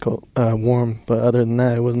toes warm. But other than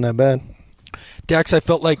that, it wasn't that bad. Dax, I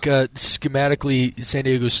felt like schematically San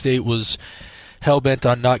Diego State was hell-bent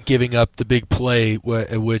on not giving up the big play,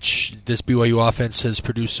 which this BYU offense has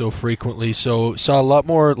produced so frequently. So saw a lot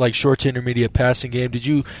more like short to intermediate passing game.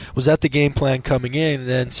 Was that the game plan coming in? And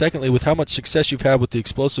then secondly, with how much success you've had with the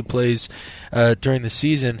explosive plays during the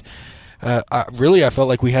season, I felt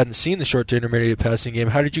like we hadn't seen the short to intermediate passing game.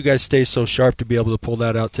 How did you guys stay so sharp to be able to pull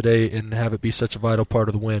that out today and have it be such a vital part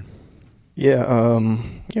of the win? Yeah,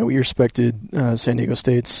 we respected San Diego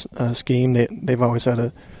State's scheme. They've always had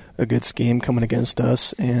a good scheme coming against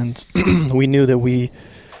us, and we knew that we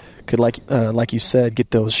could, like you said,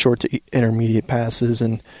 get those short to intermediate passes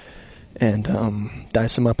and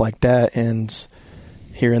dice them up like that, and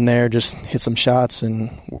here and there just hit some shots.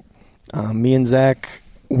 And me and Zach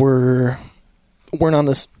weren't on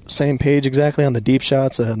the same page exactly on the deep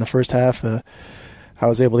shots in the first half. I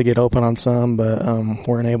was able to get open on some, but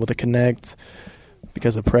weren't able to connect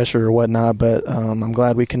because of pressure or whatnot, but I'm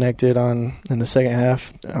glad we connected in the second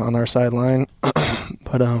half on our sideline.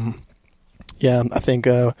 But I think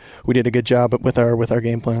we did a good job with our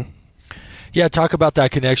game plan. Yeah, talk about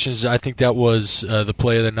that connections. I think that was the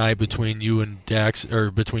play of the night between you and Dax, or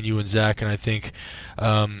between you and Zach, and I think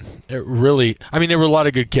there were a lot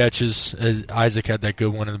of good catches. As Isaac had that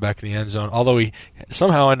good one in the back of the end zone, although he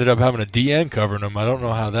somehow ended up having a DN covering him. I don't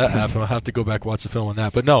know how that happened. I'll have to go back and watch the film on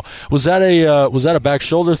that. But no, was that a back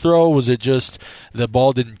shoulder throw? Was it just the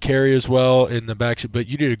ball didn't carry as well in the back? But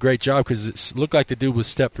you did a great job because it looked like the dude was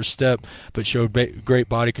step for step, but showed great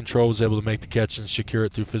body control, was able to make the catch and secure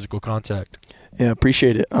it through physical contact. Yeah,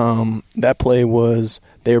 appreciate it. That play was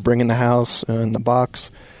they were bringing the house in the box,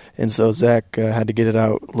 and so Zach had to get it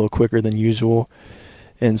out a little quicker than usual,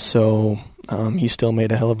 and so he still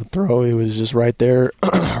made a hell of a throw. It was just right there,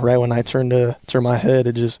 right when I turned my head,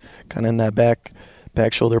 it just kind of in that back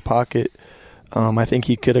shoulder pocket. I think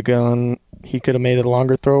he could have made it a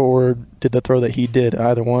longer throw or did the throw that he did.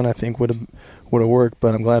 Either one, I think would would have worked,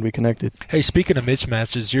 but I'm glad we connected. Hey, speaking of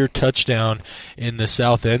mismatches, your touchdown in the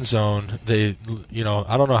south end zone, I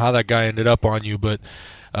don't know how that guy ended up on you, but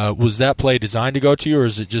was that play designed to go to you, or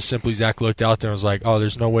is it just simply Zach looked out there and was like, oh,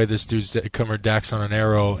 there's no way this dude's coming Dax on an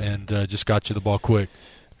arrow, and just got you the ball quick?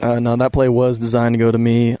 No, that play was designed to go to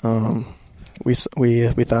me. We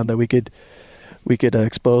thought that we could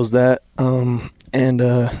expose that, and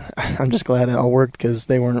I'm just glad it all worked because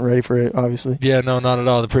they weren't ready for it, obviously. Yeah, no, not at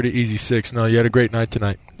all. They're pretty easy 6. No, you had a great night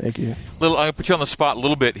tonight. Thank you. I'm going to put you on the spot a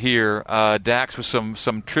little bit here, Dax, with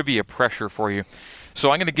some trivia pressure for you.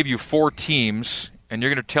 So I'm going to give you 4 teams, and you're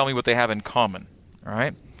going to tell me what they have in common. All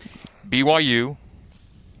right? BYU,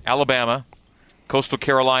 Alabama, Coastal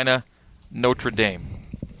Carolina, Notre Dame.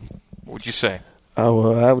 What would you say? I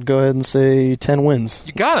would go ahead and say 10 wins.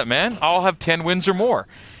 You got it, man. I'll have 10 wins or more.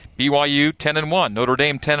 BYU 10-1, Notre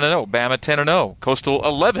Dame 10-0, Bama 10-0, Coastal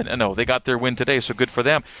 11-0. They got their win today, so good for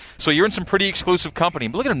them. So you're in some pretty exclusive company.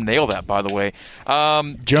 Look at him nail that, by the way.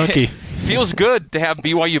 Junkie. Feels good to have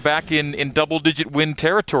BYU back in double-digit win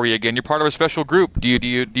territory again. You're part of a special group. Do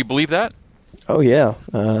you believe that? Oh yeah,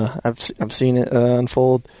 I've seen it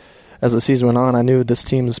unfold as the season went on. I knew this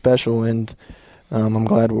team was special, and I'm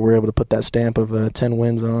glad we were able to put that stamp of 10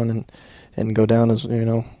 wins on and go down as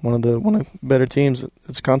one of the better teams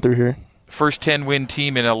that's gone through here. First 10-win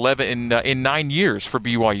team in 9 years for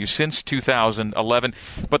BYU since 2011.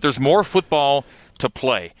 But there's more football to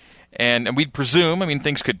play. And we'd presume,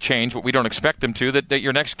 things could change, but we don't expect them to, that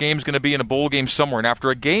your next game is going to be in a bowl game somewhere. And after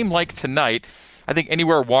a game like tonight, I think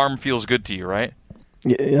anywhere warm feels good to you, right?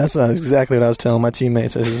 Yeah, that's exactly what I was telling my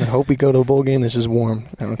teammates. I hope we go to a bowl game that's just warm.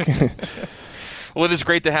 I don't care. Well, it is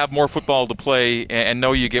great to have more football to play and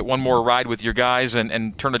know you get one more ride with your guys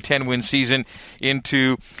and turn a 10-win season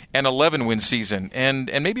into an 11-win season.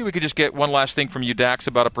 And maybe we could just get one last thing from you, Dax,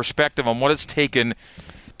 about a perspective on what it's taken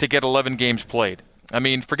to get 11 games played.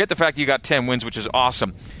 Forget the fact that you got 10 wins, which is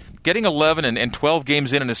awesome. Getting 11 and 12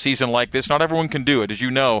 games in a season like this, not everyone can do it, as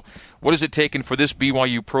you know. What has it taken for this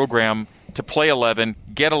BYU program to play 11,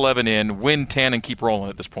 get 11 in, win 10, and keep rolling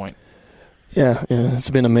at this point? Yeah, it's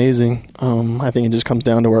been amazing. I think it just comes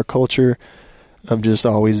down to our culture of just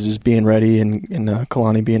always just being ready and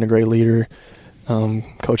Kalani being a great leader,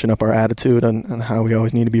 coaching up our attitude on how we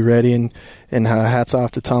always need to be ready. And hats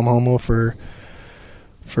off to Tom Homo for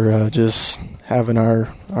just having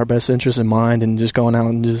our best interests in mind and just going out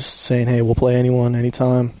and just saying, hey, we'll play anyone,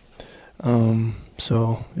 anytime.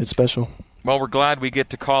 So it's special. Well, we're glad we get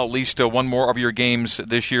to call at least one more of your games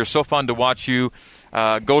this year. So fun to watch you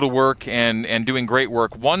go to work and doing great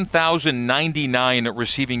work. 1,099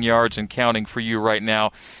 receiving yards and counting for you right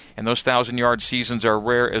now. And those 1,000-yard seasons are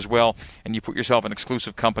rare as well, and you put yourself in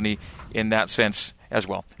exclusive company in that sense as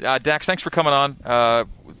well. Dax, thanks for coming on.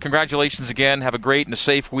 Congratulations again. Have a great and a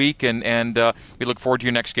safe week, and we look forward to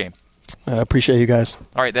your next game. I appreciate you guys.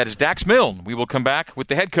 All right, that is Dax Milne. We will come back with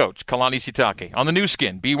the head coach, Kalani Sitake, on the new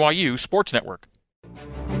skin, BYU Sports Network.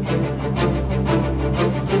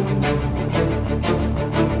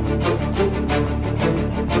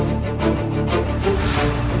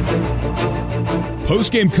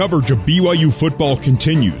 Post-game coverage of BYU football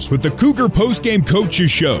continues with the Cougar Post-Game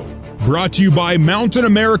Coaches Show. Brought to you by Mountain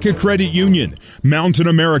America Credit Union. Mountain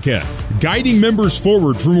America, guiding members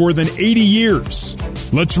forward for more than 80 years.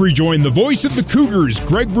 Let's rejoin the voice of the Cougars,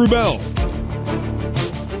 Greg Wrubell.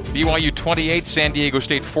 BYU 28, San Diego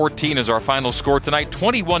State 14 is our final score tonight.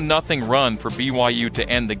 21-0 run for BYU to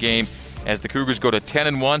end the game as the Cougars go to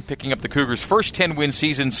 10-1, picking up the Cougars' first 10-win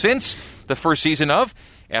season since the first season of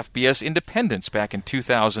FBS Independence back in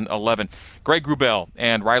 2011. Greg Wrubell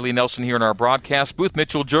and Riley Nelson here in our broadcast booth.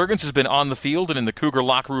 Mitchell Juergens has been on the field and in the Cougar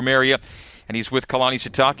locker room area, and he's with Kalani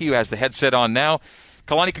Sitake, who has the headset on now.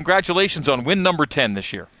 Kalani, congratulations on win number 10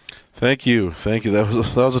 this year. Thank you.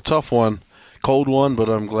 That was a tough one, cold one, but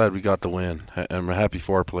I'm glad we got the win. I'm happy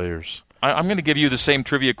for our players. I'm going to give you the same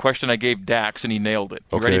trivia question I gave Dax, and he nailed it.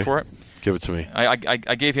 You ready for it? Give it to me. I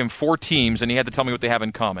gave him 4 teams, and he had to tell me what they have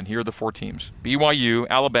in common. Here are the 4 teams: BYU,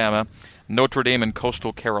 Alabama, Notre Dame, and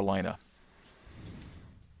Coastal Carolina.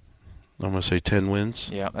 I'm going to say 10 wins.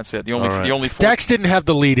 Yeah, that's it. The only 4. Dax didn't have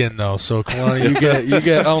the lead in though, so Kalani, you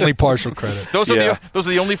get only partial credit. Those are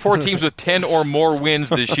the only 4 teams with 10 or more wins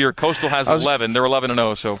this year. Coastal has 11. They're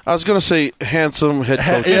 11-0. So I was going to say handsome head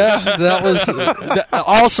coaches. Yeah, that was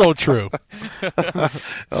also true.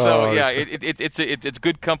 So yeah, it's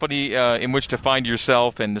good company in which to find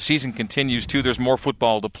yourself, and the season continues too. There's more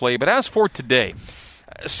football to play. But as for today,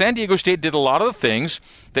 San Diego State did a lot of the things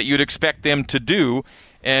that you'd expect them to do.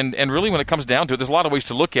 And really, when it comes down to it, there's a lot of ways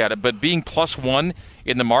to look at it. But being +1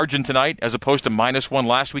 in the margin tonight as opposed to -1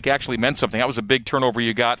 last week actually meant something. That was a big turnover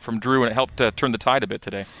you got from Drew, and it helped turn the tide a bit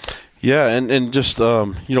today. Yeah, and just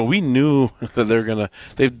we knew that they're gonna.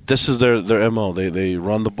 This is their MO. They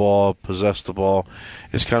run the ball, possess the ball.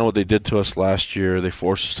 It's kind of what they did to us last year. They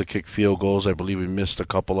forced us to kick field goals. I believe we missed a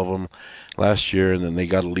couple of them last year, and then they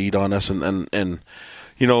got a lead on us. And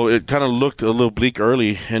it kind of looked a little bleak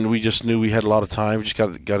early, and we just knew we had a lot of time. We just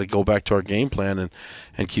got to go back to our game plan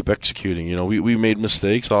and keep executing. We made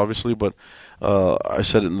mistakes, obviously, but I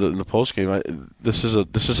said it in the post game. This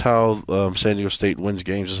is how San Diego State wins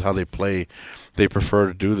games. This is how they play. They prefer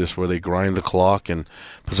to do this, where they grind the clock and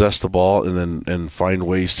possess the ball, and find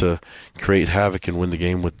ways to create havoc and win the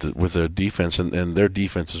game with their defense. And their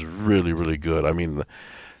defense is really, really good. I mean,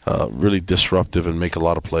 really disruptive and make a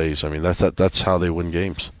lot of plays. I mean, that's how they win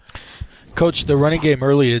games. Coach, the running game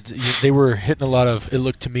early, they were hitting a lot of, it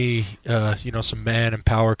looked to me, some man and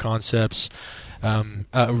power concepts,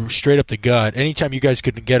 straight up the gut. Anytime you guys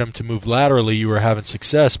couldn't get them to move laterally, you were having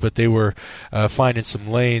success, but they were finding some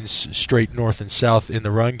lanes straight north and south in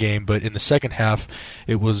the run game. But in the second half,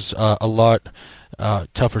 it was a lot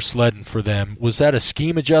tougher sledding for them. Was that a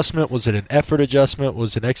scheme adjustment? Was it an effort adjustment?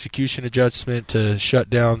 Was it an execution adjustment to shut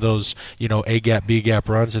down those, A-gap, B-gap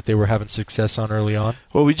runs that they were having success on early on?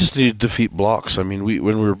 Well, we just needed to defeat blocks. I mean,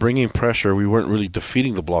 when we were bringing pressure, we weren't really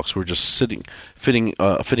defeating the blocks. We were just fitting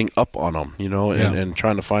up on them, and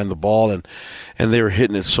trying to find the ball, and they were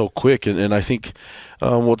hitting it so quick. And I think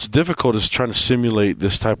what's difficult is trying to simulate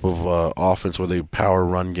this type of offense with a power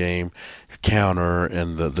run game, counter,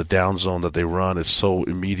 and the down zone that they run is so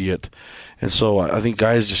immediate. And so I think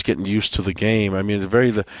guys just getting used to the game. I mean,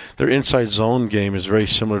 their inside zone game is very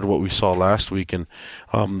similar to what we saw last week, and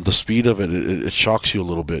the speed of it shocks you a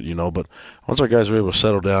little bit, But once our guys were able to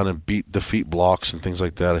settle down and defeat blocks and things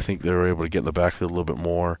like that, I think they were able to get in the backfield a little bit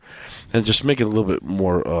more and just make it a little bit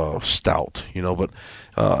more stout, But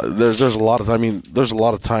there's a lot of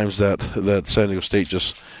times that San Diego State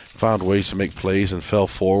just found ways to make plays and fell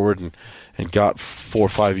forward and got 4 or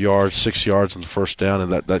 5 yards, 6 yards on the first down,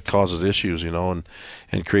 and that causes issues,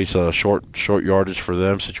 and creates a short yardage for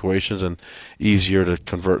them situations, and easier to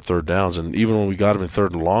convert third downs. And even when we got them in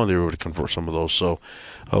third and long, they were able to convert some of those. So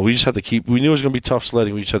we just had to we knew it was going to be tough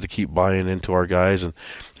sledding. We just had to keep buying into our guys and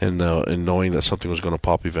knowing that something was going to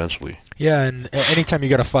pop eventually. Yeah, and anytime you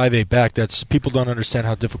got a 5'8" back, people don't understand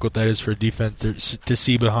how difficult that is for a defense to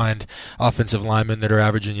see behind offensive linemen that are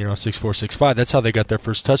averaging 6'4", 6'5". That's how they got their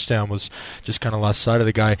first touchdown, was just kind of lost sight of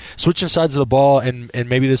the guy. Switching sides of the ball, and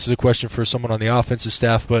maybe this is a question for someone on the offensive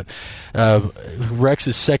staff, but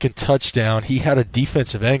Rex's second touchdown, he had a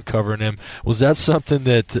defensive end covering him. Was that something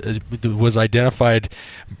that was identified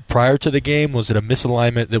prior to the game? Was it a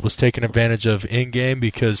misalignment that was taken advantage of in-game?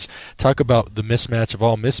 Because talk about the mismatch of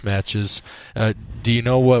all mismatches. Do you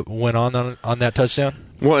know what went on that touchdown?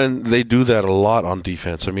 Well, and they do that a lot on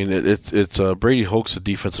defense. I mean, it's Brady Hoke's a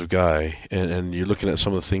defensive guy, and you're looking at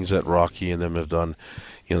some of the things that Rocky and them have done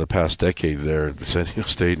in the past decade there at San Diego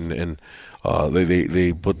State, and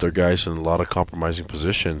they put their guys in a lot of compromising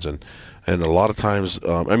positions, and a lot of times,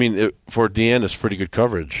 for DN, it's pretty good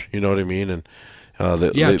coverage. You know what I mean?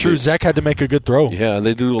 And true. Zach had to make a good throw. Yeah, and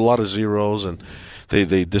they do a lot of zeros, and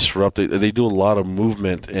they disrupt. They do a lot of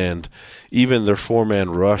movement, and even their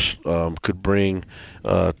 4-man rush could bring 2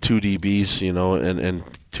 DBs, and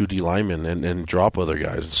 2 D linemen, and drop other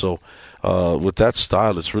guys. And so with that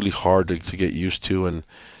style, it's really hard to get used to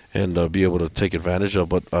and be able to take advantage of.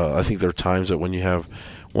 But I think there are times that when you have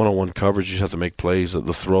one-on-one coverage, you just have to make plays. That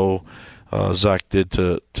the throw Zach did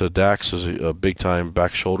to Dax is a big-time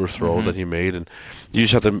back shoulder throw that he made, and you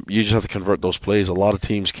just have to convert those plays. A lot of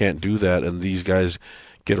teams can't do that, and these guys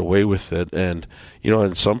get away with it. And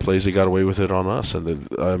in some plays they got away with it on us. And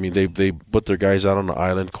they put their guys out on the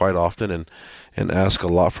island quite often, and ask a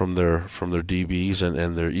lot from their DBs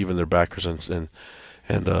and their backers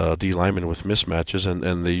and D linemen with mismatches,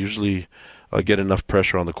 and they usually get enough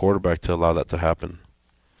pressure on the quarterback to allow that to happen.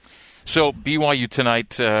 So BYU tonight,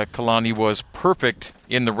 Kalani, was perfect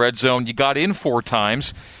in the red zone. You got in 4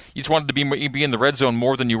 times. You just wanted to be in the red zone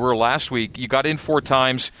more than you were last week. You got in 4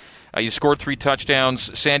 times. You scored 3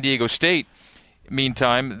 touchdowns. San Diego State,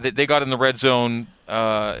 meantime, they got in the red zone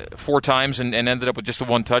 4 times and ended up with just the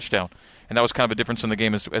 1 touchdown. And that was kind of a difference in the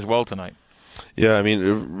game as well tonight. Yeah, I mean,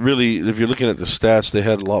 really, if you're looking at the stats, they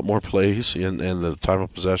had a lot more plays in the time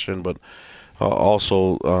of possession, but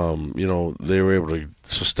also, they were able to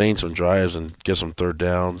sustain some drives and get some third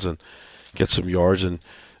downs and get some yards. And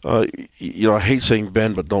I hate saying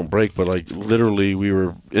bend but don't break, but like literally we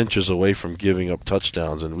were inches away from giving up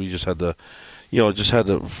touchdowns, and we just had to,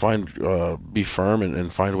 find, be firm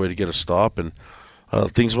and find a way to get a stop, and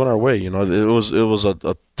things went our way. It was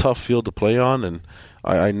a tough field to play on, and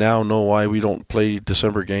I now know why we don't play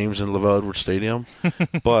December games in Lavelle Edwards Stadium,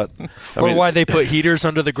 but why they put heaters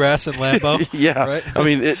under the grass in Lambeau. Yeah, right? I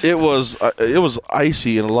mean it was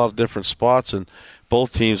icy in a lot of different spots, and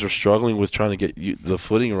both teams were struggling with trying to get the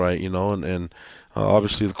footing right, and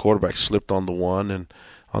obviously the quarterback slipped on the one, and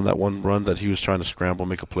on that one run that he was trying to scramble,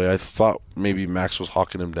 make a play. I thought maybe Max was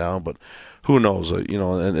hawking him down, but who knows?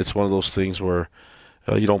 And it's one of those things where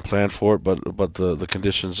you don't plan for it, but the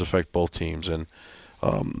conditions affect both teams, and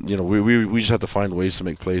we just have to find ways to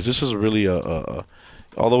make plays. This is really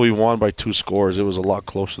although we won by 2 scores, it was a lot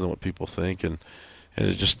closer than what people think, and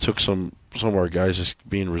it just took some of our guys just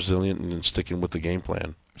being resilient and sticking with the game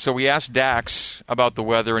plan. So we asked Dax about the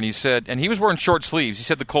weather, and he said, and he was wearing short sleeves. He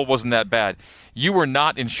said the cold wasn't that bad. You were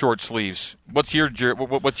not in short sleeves. What's your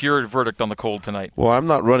verdict on the cold tonight? Well, I'm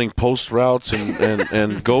not running post routes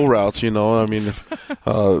and go routes. I mean,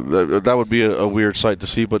 that would be a weird sight to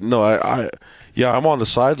see. But no, I'm on the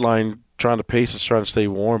sideline trying to pace and trying to stay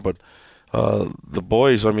warm. But the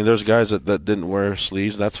boys, I mean, there's guys that didn't wear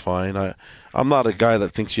sleeves, and that's fine. I'm not a guy that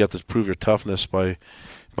thinks you have to prove your toughness by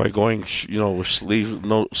going, with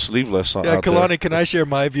sleeveless. Yeah, Kalani, can I share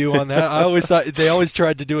my view on that? I always thought they always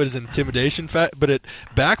tried to do it as an intimidation but it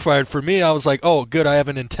backfired for me. I was like, oh, good, I have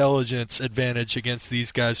an intelligence advantage against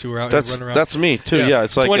these guys who are out here running around. That's me too. Yeah,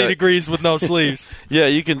 it's like 20 degrees with no sleeves. Yeah,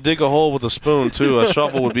 you can dig a hole with a spoon too. A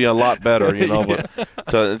shovel would be a lot better,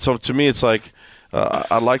 But so to me, it's like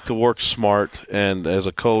I like to work smart, and as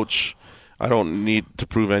a coach, I don't need to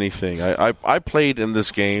prove anything. I played in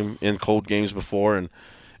this game in cold games before,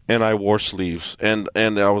 and I wore sleeves, and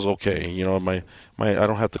I was okay. I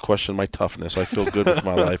don't have to question my toughness. I feel good with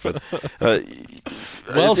my life. But,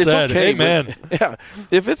 well it's said. Okay, Amen. Yeah,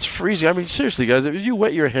 if it's freezing, I mean, seriously, guys, if you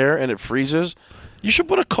wet your hair and it freezes, you should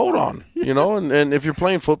put a coat on, and if you're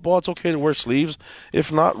playing football, it's okay to wear sleeves.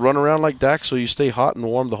 If not, run around like Dak so you stay hot and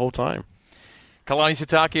warm the whole time. Kalani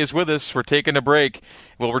Sitake is with us. We're taking a break.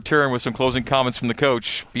 We'll return with some closing comments from the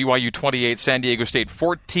coach. BYU 28, San Diego State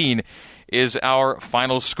 14 is our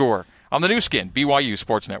final score on the new skin, BYU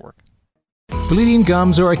Sports Network. Bleeding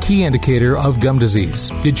gums are a key indicator of gum disease.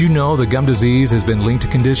 Did you know that gum disease has been linked to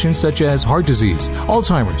conditions such as heart disease,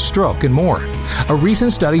 Alzheimer's, stroke, and more? A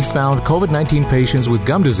recent study found COVID-19 patients with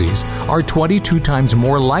gum disease are 22 times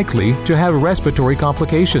more likely to have respiratory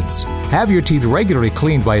complications. Have your teeth regularly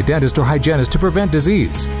cleaned by a dentist or hygienist to prevent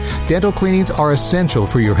disease. Dental cleanings are essential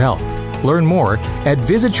for your health. Learn more at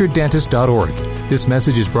visityourdentist.org. This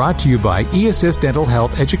message is brought to you by eAssist Dental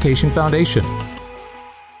Health Education Foundation.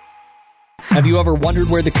 Have you ever wondered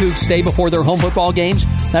where the Cougs stay before their home football games?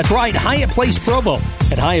 That's right, Hyatt Place Provo.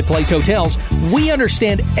 At Hyatt Place Hotels, we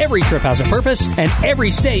understand every trip has a purpose, and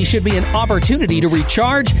every stay should be an opportunity to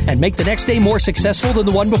recharge and make the next day more successful than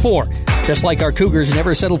the one before. Just like our Cougars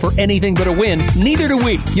never settle for anything but a win, neither do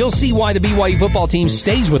we. You'll see why the BYU football team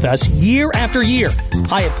stays with us year after year.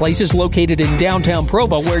 Hyatt Place is located in downtown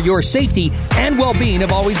Provo, where your safety and well-being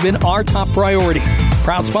have always been our top priority.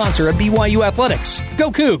 Proud sponsor of BYU Athletics.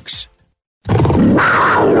 Go Cougs!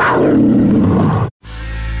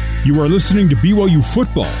 You are listening to BYU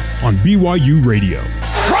Football on BYU Radio.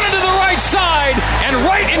 Run into the right side and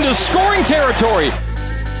right into scoring territory.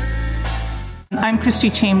 I'm Christy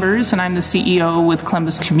Chambers, and I'm the CEO with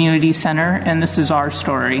Columbus Community Center, and this is our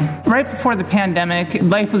story. Right before the pandemic,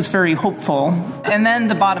 life was very hopeful, and then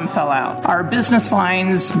the bottom fell out. Our business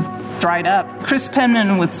lines dried up. Chris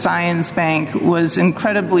Penman with Zions Bank was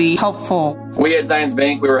incredibly helpful. We at Zions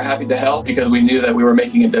Bank, we were happy to help because we knew that we were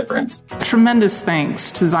making a difference. Tremendous thanks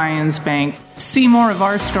to Zions Bank. See more of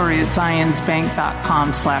our story at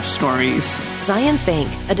zionsbank.com/stories. Zions Bank,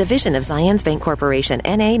 a division of Zions Bank Corporation,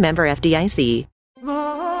 N.A., member FDIC.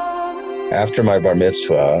 After my bar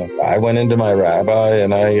mitzvah, I went into my rabbi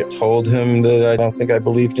and I told him that I don't think I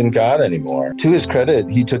believed in God anymore. To his credit,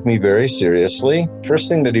 he took me very seriously. First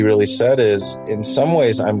thing that he really said is, in some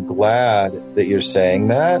ways, I'm glad that you're saying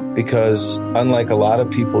that, because unlike a lot of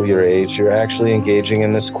people your age, you're actually engaging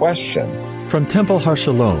in this question. From Temple Har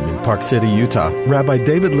Shalom in Park City, Utah, Rabbi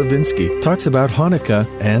David Levinsky talks about Hanukkah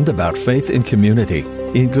and about faith in community.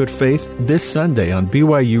 In Good Faith, this Sunday on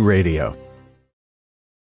BYU Radio.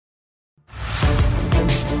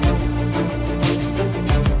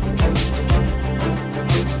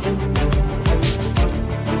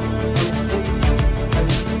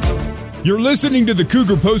 You're listening to the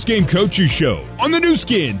Cougar Postgame Coaches Show on the new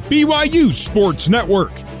skin, BYU Sports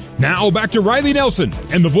Network. Now back to Riley Nelson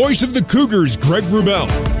and the voice of the Cougars, Greg Wrubell.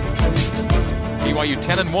 BYU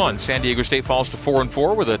 10-1. San Diego State falls to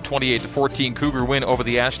 4-4 with a 28-14 Cougar win over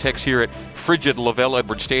the Aztecs here at frigid LaVell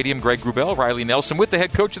Edwards Stadium. Greg Wrubell, Riley Nelson with the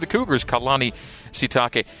head coach of the Cougars, Kalani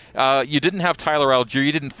Sitake. You didn't have Tyler Algier.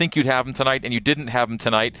 You didn't think you'd have him tonight, and you didn't have him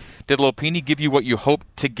tonight. Did Lopini give you what you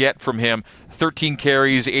hoped to get from him? 13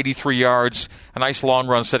 carries, 83 yards, a nice long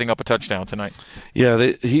run setting up a touchdown tonight.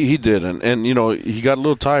 Yeah, he did. And you know, he got a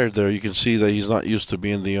little tired there. You can see that he's not used to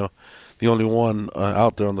being the only one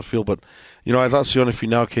out there on the field. But, you know, I thought Sione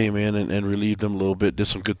Finau came in and relieved him a little bit, did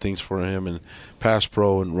some good things for him and pass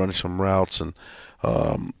pro and running some routes. And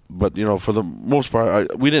but, you know, for the most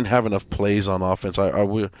part, we didn't have enough plays on offense. I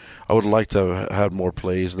would like to have had more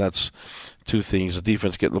plays, and that's two things: the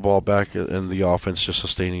defense getting the ball back and the offense just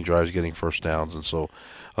sustaining drives, getting first downs. And so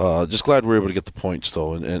just glad we're able to get the points,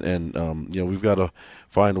 though. And you know, we've got to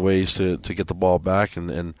find ways to get the ball back.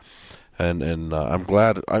 And I'm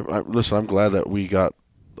glad. I'm glad that we got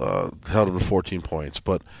held them to 14 points.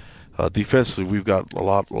 But defensively, we've got a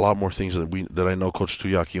lot more things that I know Coach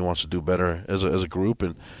Tuiaki wants to do better as a group.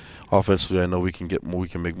 And offensively, I know we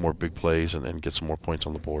can make more big plays and get some more points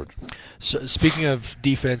on the board. So, speaking of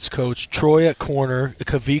defense, Coach, Troy at corner,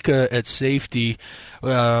 Kavika at safety.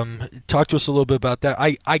 Talk to us a little bit about that.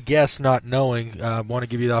 I guess, not knowing, want to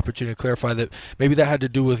give you the opportunity to clarify that maybe that had to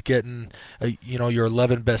do with getting your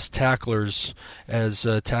 11 best tacklers, as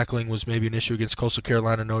tackling was maybe an issue against Coastal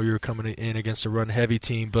Carolina. I know you were coming in against a run-heavy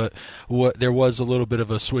team, but there was a little bit of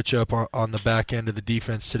a switch-up on the back end of the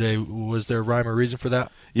defense today. Was there a rhyme or reason for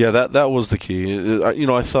that? Yeah, that was the key.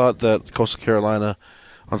 I thought that Coastal Carolina,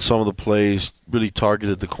 on some of the plays, really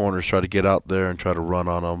targeted the corners, try to get out there and try to run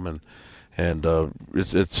on them, and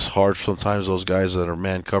it's hard sometimes, those guys that are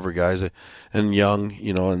man cover guys and young,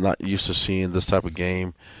 and not used to seeing this type of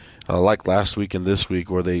game, like last week and this week,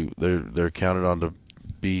 where they're counted on to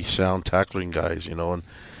be sound tackling guys,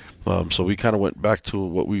 and so we kind of went back to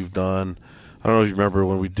what we've done. I don't know if you remember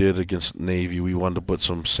when we did against Navy, we wanted to put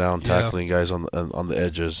some sound tackling guys on the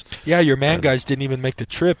edges. Yeah, your guys didn't even make the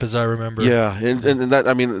trip, as I remember. Yeah, and that,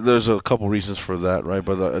 I mean, there's a couple reasons for that, right?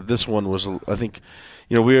 But this one was, I think,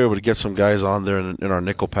 we were able to get some guys on there in our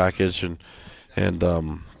nickel package,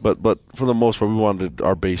 but for the most part, we wanted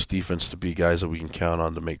our base defense to be guys that we can count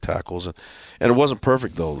on to make tackles, and it wasn't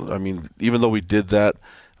perfect though. I mean, even though we did that,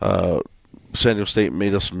 San Diego State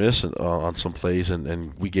made us miss on some plays,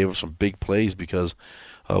 and we gave them some big plays because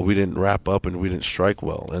we didn't wrap up and we didn't strike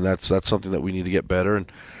well, and that's something that we need to get better.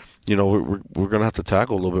 And we're going to have to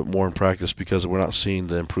tackle a little bit more in practice because we're not seeing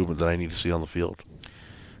the improvement that I need to see on the field.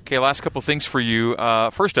 Okay, last couple things for you.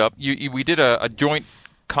 First up, we did a joint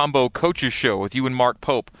combo coaches show with you and Mark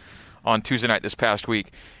Pope on Tuesday night this past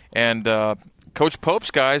week, and Coach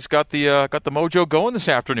Pope's guys got the mojo going this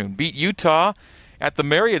afternoon. Beat Utah at the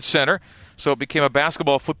Marriott Center. So it became a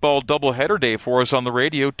basketball-football doubleheader day for us on the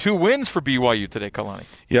radio. 2 wins for BYU today, Kalani.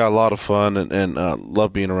 Yeah, a lot of fun, and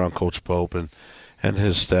love being around Coach Pope and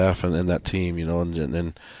his staff and that team.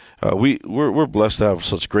 We're blessed to have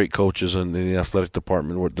such great coaches in the athletic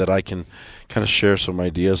department that I can kind of share some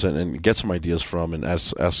ideas and get some ideas from and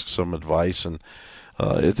ask some advice. And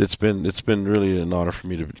it's been really an honor for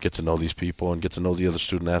me to get to know these people and get to know the other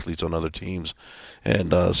student athletes on other teams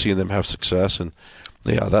and seeing them have success. And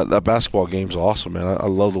yeah, that basketball game's awesome, man. I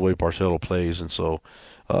love the way Barcello plays, and so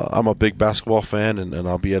I'm a big basketball fan, and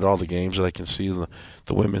I'll be at all the games that I can see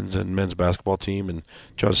the women's and men's basketball team and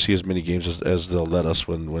try to see as many games as they'll let us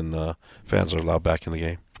when fans are allowed back in the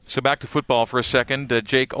game. So back to football for a second.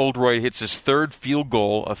 Jake Oldroyd hits his 3rd field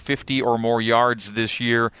goal of 50 or more yards this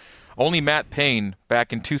year. Only Matt Payne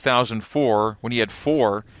back in 2004, when he had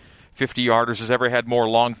 4 50-yarders, has ever had more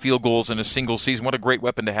long field goals in a single season. What a great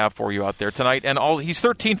weapon to have for you out there tonight. And he's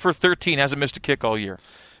 13 for 13, hasn't missed a kick all year.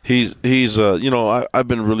 He's I've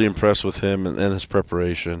been really impressed with him and his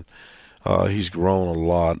preparation. He's grown a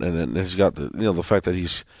lot, and he's got the fact that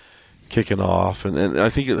he's kicking off, and I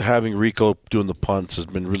think having Rico doing the punts has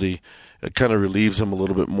been really, it kind of relieves him a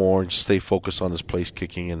little bit more and stay focused on his place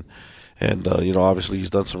kicking and obviously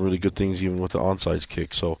he's done some really good things even with the onside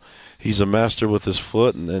kick. So he's a master with his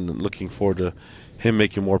foot, and looking forward to him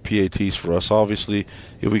making more PATs for us. Obviously,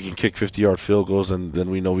 if we can kick 50-yard field goals,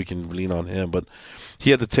 then we know we can lean on him. But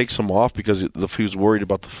he had to take some off because he was worried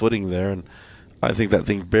about the footing there, and I think that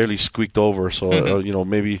thing barely squeaked over. So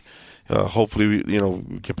maybe hopefully we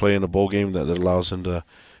can play in a bowl game that allows him to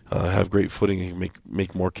have great footing and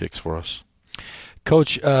make more kicks for us.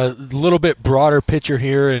 Coach, a little bit broader picture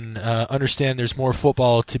here, and understand there's more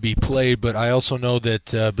football to be played, but I also know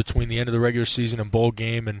that between the end of the regular season and bowl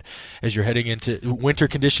game, and as you're heading into winter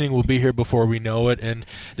conditioning, will be here before we know it, and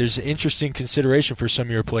there's interesting consideration for some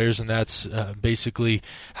of your players, and that's basically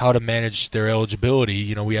how to manage their eligibility.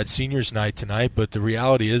 You know, we had seniors night tonight, but the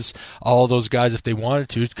reality is all those guys, if they wanted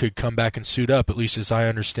to, could come back and suit up, at least as I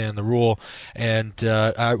understand the rule. And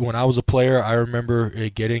when I was a player, I remember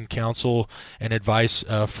getting counsel and advice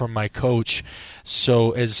from my coach.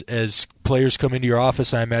 So as players come into your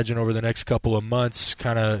office, I imagine over the next couple of months,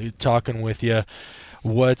 kind of talking with you,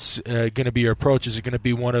 what's going to be your approach? Is it going to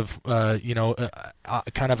be one of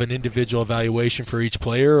kind of an individual evaluation for each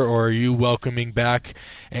player, or are you welcoming back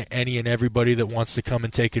any and everybody that wants to come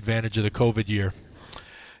and take advantage of the COVID year?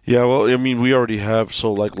 Yeah, well, I mean, we already have.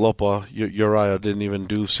 So like Lopa, Uriah didn't even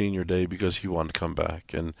do senior day because he wanted to come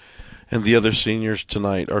back, and the other seniors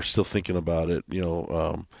tonight are still thinking about it. You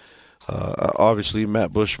know, obviously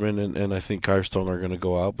Matt Bushman and I think Kyrie Stone are going to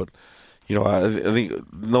go out, but you know, I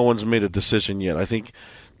think no one's made a decision yet. I think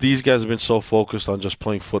these guys have been so focused on just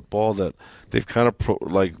playing football that they've kind of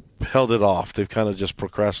held it off. They've kind of just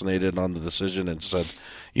procrastinated on the decision and said,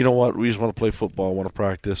 you know what, we just want to play football, I want to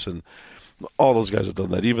practice, and all those guys have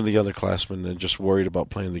done that. Even the other classmen are just worried about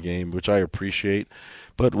playing the game, which I appreciate.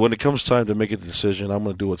 But when it comes time to make a decision, I'm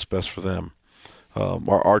going to do what's best for them.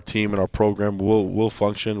 Our team and our program will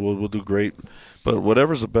function. We'll do great. But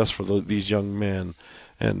whatever's the best for these young men,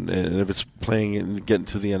 and if it's playing and getting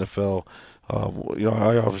to the NFL, you know,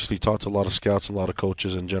 I obviously talk to a lot of scouts, a lot of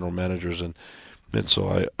coaches and general managers, and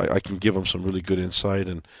so I can give them some really good insight.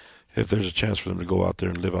 And if there's a chance for them to go out there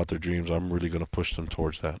and live out their dreams, I'm really going to push them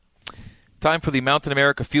towards that. Time for the Mountain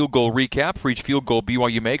America Field Goal Recap. For each field goal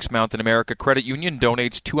BYU makes, Mountain America Credit Union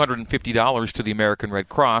donates $250 to the American Red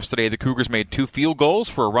Cross. Today, the Cougars made 2 field goals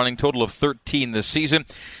for a running total of 13 this season,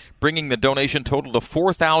 bringing the donation total to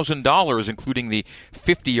 $4,000, including the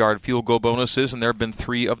 50-yard field goal bonuses, and there have been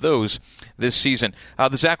 3 of those this season.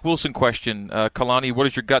 The Zach Wilson question, Kalani, what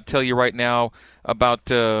does your gut tell you right now about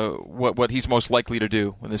what he's most likely to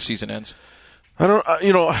do when this season ends? I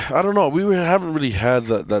don't know. We haven't really had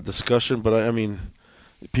that discussion, but I mean,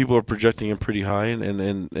 people are projecting him pretty high,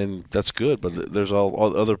 and that's good. But there's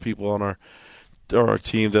all other people on our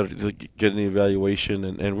team that are getting the evaluation,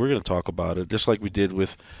 and we're going to talk about it, just like we did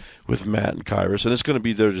with Matt and Kyrus, and it's going to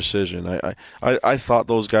be their decision. I thought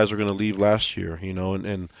those guys were going to leave last year, you know,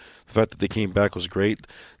 and the fact that they came back was great.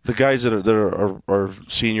 The guys that are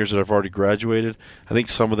seniors that have already graduated, I think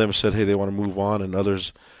some of them said, hey, they want to move on, and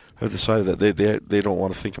others have decided that they don't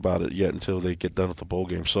want to think about it yet until they get done with the bowl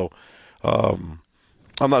game. So I'm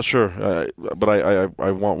not sure, but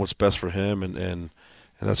I want what's best for him, and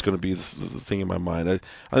that's going to be the thing in my mind.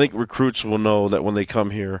 I think recruits will know that when they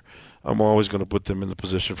come here, I'm always going to put them in the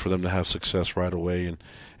position for them to have success right away, and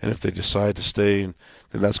if they decide to stay,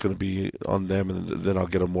 then that's going to be on them, and then I'll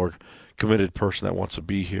get a more committed person that wants to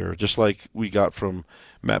be here, just like we got from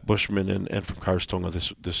Matt Bushman and from Kyrie Stone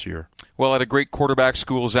this year. Well, at a great quarterback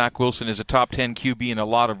school, Zach Wilson is a top 10 QB in a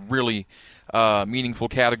lot of really meaningful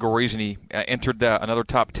categories, and he entered another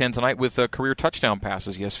top 10 tonight with career touchdown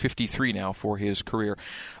passes. He has 53 now for his career.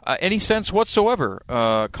 Any sense whatsoever,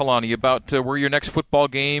 Kalani, about where your next football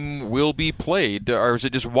game will be played? Or is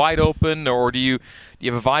it just wide open, or do you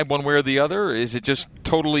have a vibe one way or the other? Is it just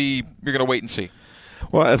totally you're going to wait and see?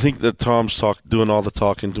 Well, I think that Tom's doing all the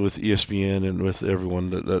talking with ESPN and with everyone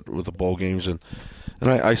that with the bowl games, and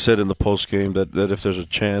I said in the post game that if there's a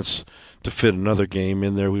chance to fit another game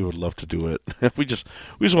in there, we would love to do it. we just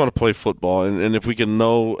want to play football, and if we can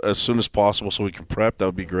know as soon as possible so we can prep, that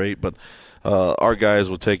would be great. But our guys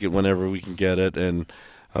will take it whenever we can get it, and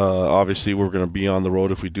obviously we're going to be on the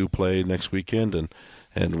road if we do play next weekend,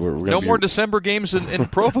 and we're going no more December games in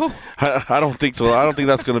Provo? I don't think so. I don't think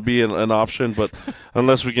that's going to be an option, but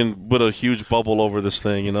unless we can put a huge bubble over this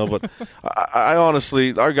thing, you know. But I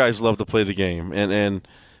honestly, our guys love to play the game,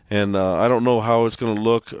 and I don't know how it's going to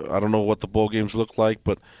look. I don't know what the bowl games look like,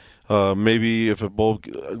 but maybe if bowl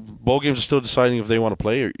games are still deciding if they want to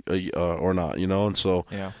play or not, you know. And so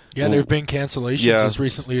there have been cancellations as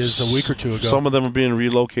recently as a week or two ago. Some of them are being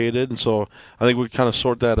relocated, and so I think we kind of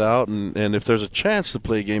sort that out. And if there's a chance to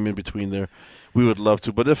play a game in between there, we would love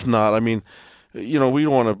to. But if not, I mean, you know, we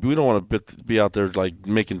don't want to be out there like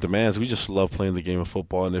making demands. We just love playing the game of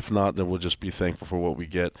football, and if not, then we'll just be thankful for what we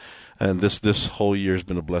get. And this whole year has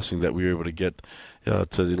been a blessing that we were able to get to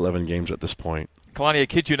the 11 games at this point. Kalani, I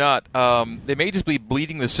kid you not, they may just be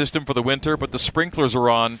bleeding the system for the winter, but the sprinklers are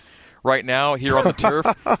on right now here on the turf,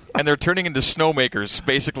 and they're turning into snowmakers,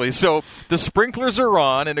 basically. So the sprinklers are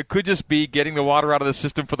on, and it could just be getting the water out of the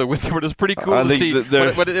system for the winter, but it's pretty cool to see.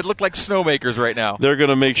 But it looked like snowmakers right now. They're going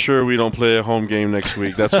to make sure we don't play a home game next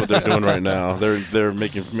week. That's what they're doing right now. They're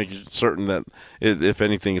making certain that, if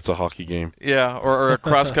anything, it's a hockey game. Yeah, or a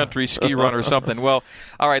cross-country ski run or something. Well,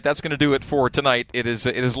 all right, that's going to do it for tonight. It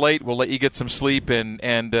is late. We'll let you get some sleep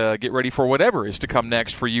and get ready for whatever is to come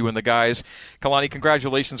next for you and the guys. Kalani,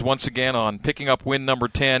 congratulations once again on picking up win number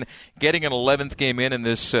 10, getting an 11th game in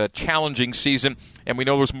this challenging season, and we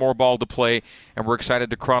know there's more ball to play, and we're excited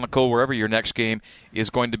to chronicle wherever your next game is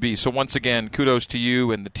going to be. So once again, kudos to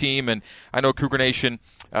you and the team, and I know Cougar Nation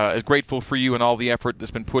is grateful for you and all the effort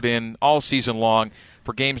that's been put in all season long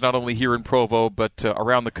for games not only here in Provo but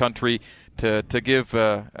around the country to give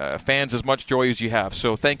fans as much joy as you have.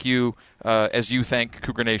 So thank you as you thank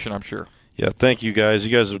Cougar Nation, I'm sure. Yeah, thank you guys.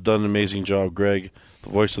 You guys have done an amazing job. Greg, the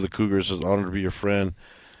voice of the Cougars, is an honor to be your friend.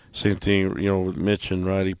 Same thing, with Mitch and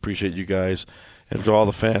Riley. Appreciate you guys. And for all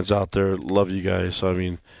the fans out there, love you guys. I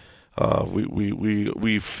mean,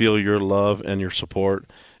 we feel your love and your support,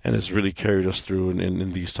 and it's really carried us through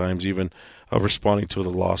in these times. Even responding to the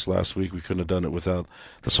loss last week, we couldn't have done it without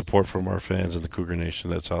the support from our fans and the Cougar Nation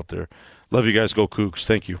that's out there. Love you guys. Go Cougs.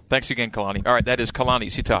 Thank you. Thanks again, Kalani. All right, that is Kalani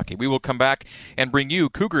Sitake. We will come back and bring you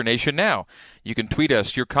Cougar Nation Now. You can tweet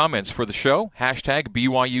us your comments for the show, hashtag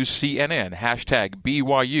BYUCNN, hashtag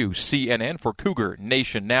BYUCNN for Cougar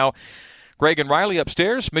Nation Now. Greg and Riley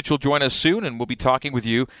upstairs. Mitch will join us soon, and we'll be talking with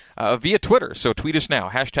you via Twitter. So tweet us now,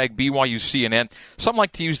 hashtag BYUCNN. Some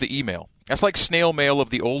like to use the email. That's like snail mail of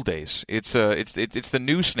the old days. It's the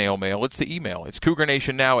new snail mail. It's the email. It's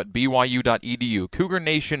cougarnationnow@byu.edu. Cougar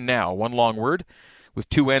Nation Now, one long word with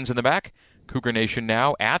two N's in the back.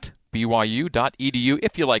 cougarnationnow@byu.edu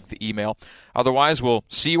if you like the email. Otherwise, we'll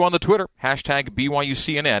see you on the Twitter, hashtag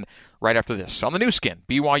BYUCNN, right after this on the new skin,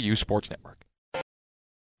 BYU Sports Network.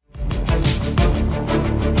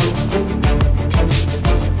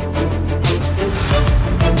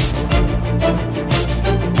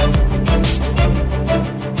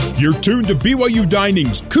 You're tuned to BYU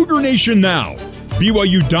Dining's Cougar Nation Now.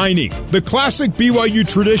 BYU Dining, the classic BYU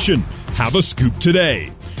tradition. Have a scoop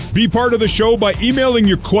today. Be part of the show by emailing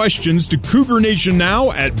your questions to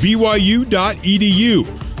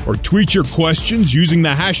cougarnationnow@byu.edu or tweet your questions using the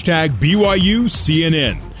hashtag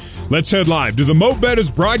BYUCNN. Let's head live to the Mo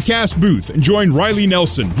Betta's broadcast booth and join Riley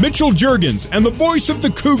Nelson, Mitchell Juergens, and the voice of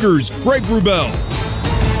the Cougars, Greg Wrubell.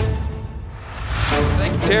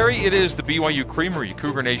 Thank you, Terry. It is the BYU Creamery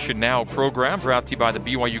Cougar Nation Now program brought to you by the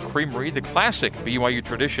BYU Creamery, the classic BYU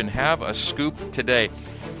tradition. Have a scoop today.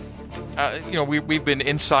 We've been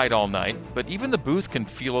inside all night, but even the booth can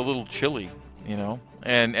feel a little chilly,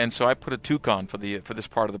 and so I put a toque on for this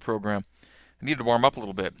part of the program. I needed to warm up a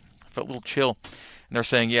little bit. I felt a little chill. And they're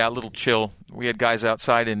saying, yeah, a little chill. We had guys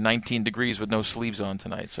outside in 19 degrees with no sleeves on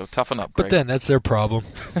tonight, so toughen up, Greg. But then that's their problem.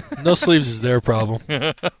 No sleeves is their problem.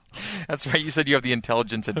 That's right. You said you have the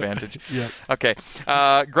intelligence advantage. Yeah. Okay.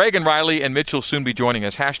 Greg and Riley and Mitch will soon be joining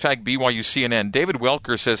us. Hashtag BYUCNN. David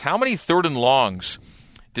Welker says, how many third and longs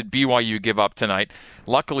did BYU give up tonight?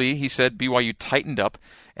 Luckily, he said BYU tightened up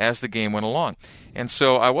as the game went along. And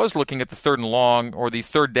so I was looking at the third and long, or the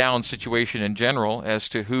third down situation in general, as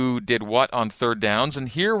to who did what on third downs. And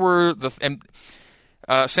here were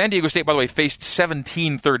San Diego State, by the way, faced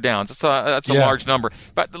 17 third downs. That's a large number.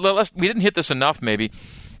 But we didn't hit this enough, maybe.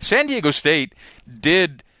 San Diego State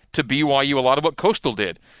did to BYU a lot of what Coastal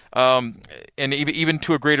did, and even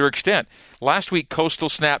to a greater extent. Last week, Coastal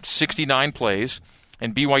snapped 69 plays,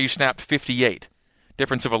 and BYU snapped 58,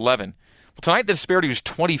 difference of 11. Well, tonight the disparity was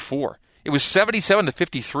 24. It was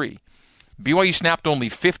 77-53. BYU snapped only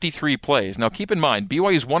 53 plays. Now, keep in mind,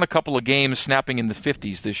 BYU's won a couple of games snapping in the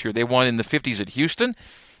 50s this year. They won in the 50s at Houston,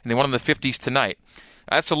 and they won in the 50s tonight.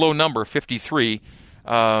 That's a low number, 53,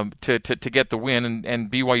 to get the win, and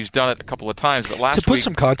BYU's done it a couple of times. But last week, to put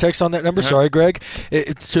some context on that number, sorry, Greg,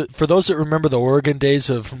 for those that remember the Oregon days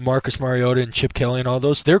of Marcus Mariota and Chip Kelly and all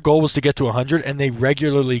those, their goal was to get to 100, and they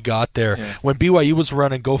regularly got there. Yeah. When BYU was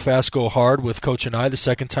running Go Fast, Go Hard with Coach and I the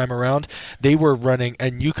second time around, they were running,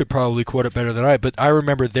 and you could probably quote it better than I, but I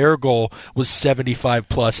remember their goal was 75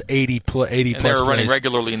 plus, 80 plus and they were running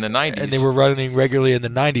regularly in the 90s. And they were running regularly in the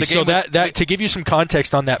 90s. So that to give you some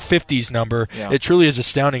context on that 50s number, it truly is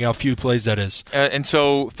astounding how few plays that is. And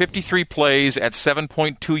so 53 plays at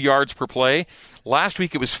 7.2 yards per play. Last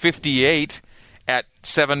week it was 58 at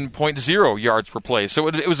 7.0 yards per play. So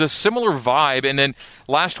it was a similar vibe. And then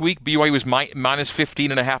last week BYU was minus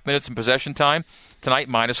 15 and a half minutes in possession time. Tonight,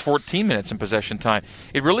 minus 14 minutes in possession time.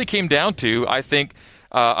 It really came down to, I think,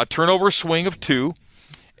 a turnover swing of 2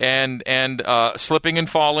 and slipping and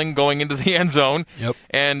falling going into the end zone. Yep.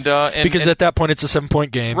 And because at that point it's a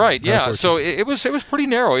 7-point game. Right. Yeah. So it was pretty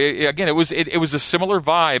narrow. Again, it was a similar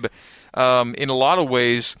vibe in a lot of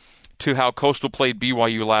ways to how Coastal played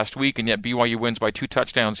BYU last week, and yet BYU wins by 2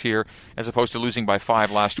 touchdowns here as opposed to losing by 5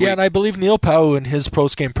 last week. Yeah, and I believe Neil Pau in his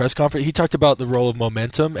post-game press conference, he talked about the role of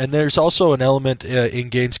momentum, and there's also an element in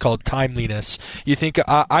games called timeliness. You think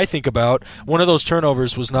I think about one of those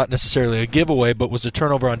turnovers was not necessarily a giveaway, but was a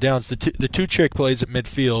turnover on downs. The two trick plays at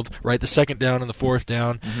midfield, right, the second down and the fourth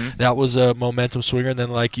down, that was a momentum swinger, and then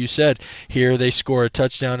like you said, here they score a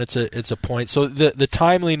touchdown, it's a point. So the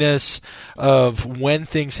timeliness of when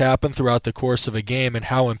things happen throughout the course of a game and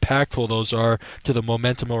how impactful those are to the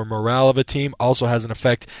momentum or morale of a team also has an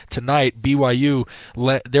effect. Tonight, BYU,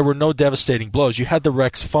 there were no devastating blows. You had the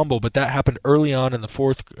Rex fumble, but that happened early on in the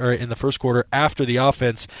first quarter after the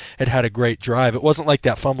offense had a great drive. It wasn't like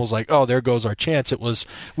that fumble's like, oh, there goes our chance. It was,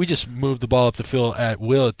 we just moved the ball up the field at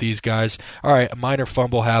will at these guys. All right, a minor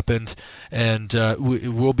fumble happened, and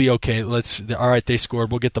we'll be okay. All right, they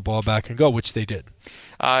scored. We'll get the ball back and go, which they did.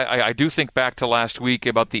 I do think back to last week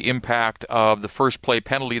about the impact of the first play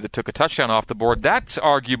penalty that took a touchdown off the board. That's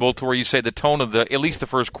arguable to where you say the tone of at least the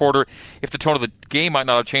first quarter, if the tone of the game might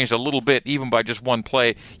not have changed a little bit, even by just one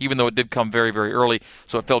play, even though it did come very, very early,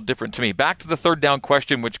 so it felt different to me. Back to the third down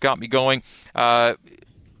question, which got me going. San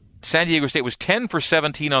Diego State was 10 for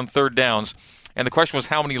 17 on third downs, and the question was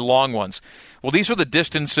how many long ones. Well, these were the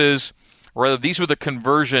distances, or rather these were the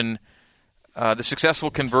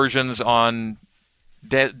successful conversions on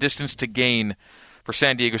distance to gain for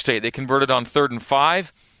San Diego State. They converted on 3rd and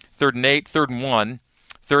 5, 3rd and 8, 3rd and 1,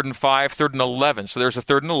 3rd and 5, 3rd and 11. So there's a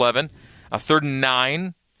 3rd and 11. A 3rd and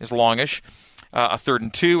 9 is longish. A 3rd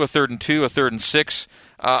and 2, a 3rd and 2, a 3rd and 6,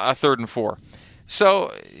 a 3rd and 4.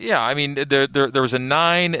 So, yeah, I mean, there was a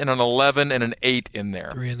 9 and an 11 and an 8 in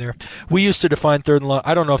there. 3 in there. We used to define third and long.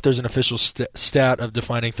 I don't know if there's an official stat of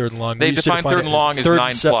defining third and long. They define third and long as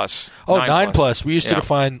 9 plus. Oh, 9 plus. We used to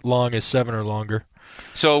define long as 7 or longer.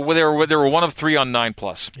 So they were 1 of 3 on 9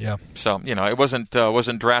 plus. Yeah. So it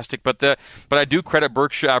wasn't drastic, but I do credit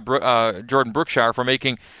Jordan Brookshire for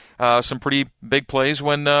making some pretty big plays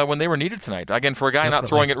when they were needed tonight. Again, for a guy not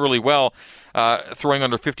throwing it really well, throwing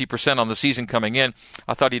under 50% on the season coming in,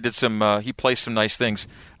 I thought he did he placed some nice things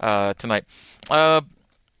tonight.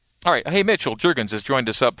 All right. Hey, Mitchell Juergens has joined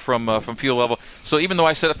us up from field level. So even though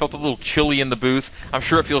I said it felt a little chilly in the booth, I'm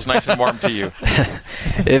sure it feels nice and warm to you.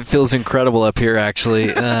 It feels incredible up here,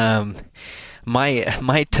 actually.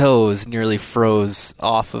 My toes nearly froze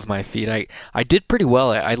off of my feet. I did pretty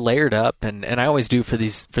well. I layered up, and I always do for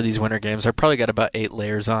these winter games. I probably got about 8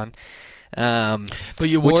 layers on. But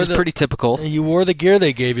you wore which is pretty typical. You wore the gear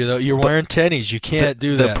they gave you, though. You're wearing tennies. You can't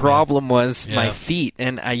do that. The problem was my feet,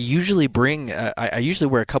 and I usually I usually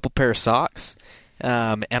wear a couple pair of socks,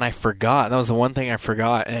 and I forgot. That was the one thing I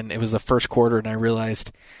forgot, and it was the first quarter, and I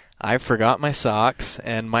realized I forgot my socks,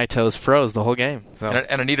 and my toes froze the whole game. So.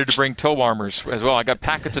 And I needed to bring toe warmers as well. I got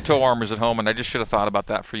packets of toe warmers at home, and I just should have thought about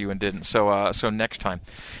that for you and didn't. So next time.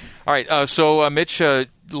 All right, Mitch,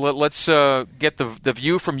 let's get the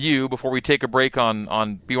view from you before we take a break on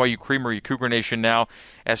BYU Creamery, Cougar Nation now,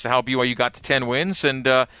 as to how BYU got to 10 wins and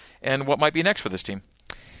what might be next for this team.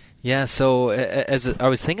 Yeah, so as I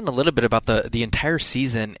was thinking a little bit about the entire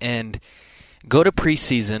season and go to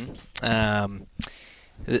preseason, I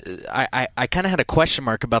kind of had a question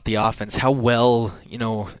mark about the offense, how well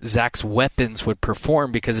Zach's weapons would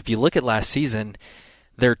perform, because if you look at last season,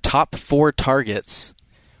 their top 4 targets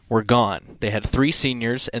were gone. They had 3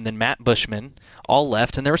 seniors and then Matt Bushman all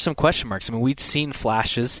left, and there were some question marks. I mean, we'd seen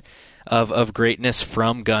flashes of greatness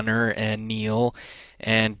from Gunner and Neil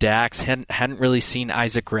and Dax. Hadn't really seen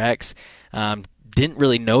Isaac Rex. Didn't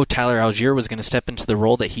really know Tyler Algier was going to step into the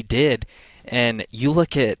role that he did. And you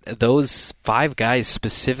look at those 5 guys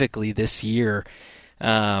specifically this year,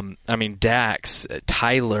 Dax,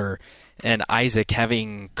 Tyler, and Isaac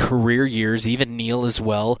having career years, even Neil as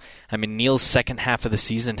well. I mean, Neil's second half of the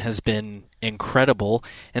season has been incredible.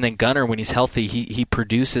 And then Gunner, when he's healthy, he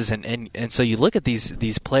produces. And so you look at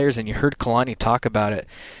these players, and you heard Kalani talk about it.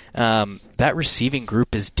 That receiving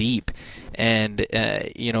group is deep. And,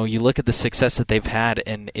 you look at the success that they've had,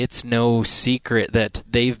 and it's no secret that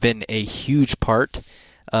they've been a huge part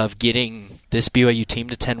of getting this BYU team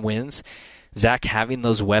to 10 wins. Zach having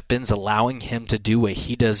those weapons, allowing him to do what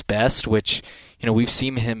he does best, which, we've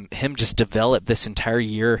seen him just develop this entire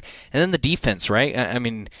year. And then the defense, right? I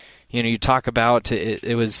mean, you talk about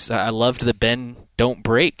it was I loved the bend don't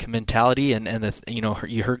break mentality, and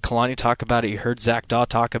you heard Kalani talk about it, you heard Zach Daw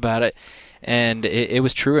talk about it, and it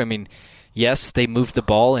was true. I mean, yes, they moved the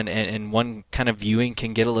ball, and one kind of viewing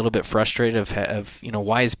can get a little bit frustrated of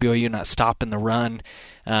why is BYU not stopping the run?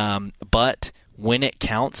 But when it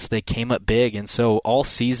counts, they came up big. And so all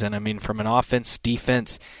season, I mean, from an offense,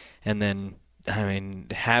 defense, and then, I mean,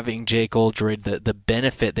 having Jake Oldroyd, the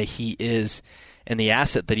benefit that he is and the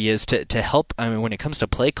asset that he is to help, I mean, when it comes to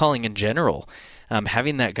play calling in general,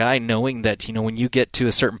 having that guy knowing that, when you get to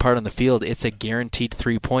a certain part on the field, it's a guaranteed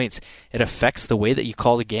 3 points. It affects the way that you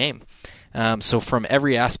call the game. So from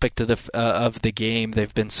every aspect of the game,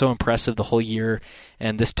 they've been so impressive the whole year,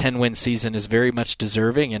 and this 10-win season is very much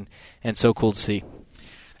deserving and so cool to see.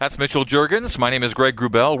 That's Mitchell Juergens. My name is Greg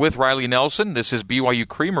Wrubell with Riley Nelson. This is BYU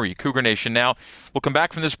Creamery, Cougar Nation Now. We'll come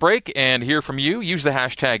back from this break and hear from you. Use the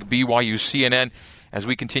hashtag BYUCNN as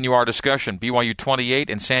we continue our discussion. BYU 28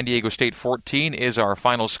 and San Diego State 14 is our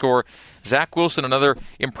final score. Zach Wilson, another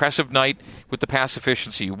impressive night with the pass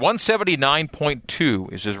efficiency.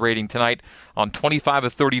 179.2 is his rating tonight on 25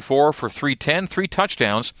 of 34 for 310, 3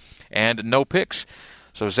 touchdowns, and no picks.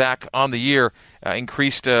 So Zach, on the year,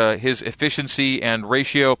 increased his efficiency and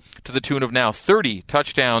ratio to the tune of now 30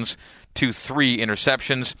 touchdowns to 3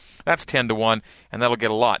 interceptions. That's 10-1, and that'll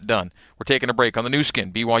get a lot done. We're taking a break on the new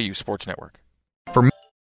skin, BYU Sports Network.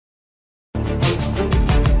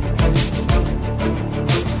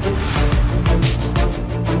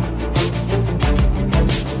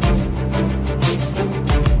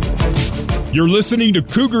 You're listening to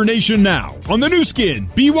Cougar Nation Now on the new skin,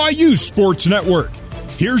 BYU Sports Network.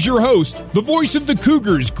 Here's your host, the voice of the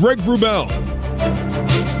Cougars, Greg Wrubell.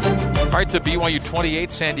 All right, to BYU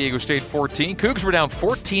 28, San Diego State 14. Cougs were down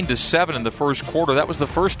 14-7 in the first quarter. That was the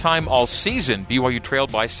first time all season BYU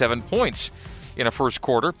trailed by 7 points in a first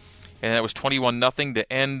quarter, and that was 21-0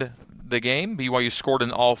 to end the game. BYU scored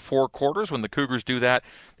in all 4 quarters. When the Cougars do that,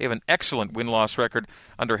 they have an excellent win-loss record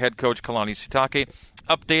under head coach Kalani Sitake.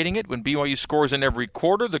 Updating it, when BYU scores in every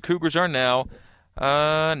quarter, the Cougars are now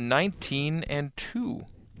 19-2.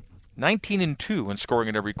 19-2 in scoring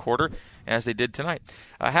in every quarter, as they did tonight.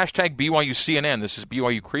 Hashtag BYUCNN. This is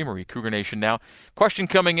BYU Creamery, Cougar Nation Now. Question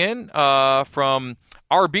coming in from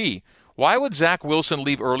RB. Why would Zach Wilson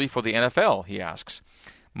leave early for the NFL, he asks.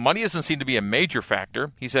 Money doesn't seem to be a major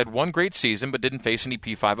factor. He's had one great season but didn't face any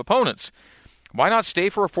P5 opponents. Why not stay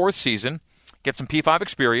for a 4th season, get some P5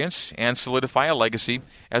 experience, and solidify a legacy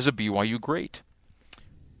as a BYU great?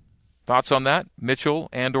 Thoughts on that, Mitchell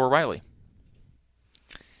and or Riley?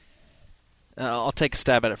 I'll take a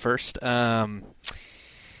stab at it first. I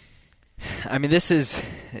mean, this is...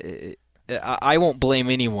 I won't blame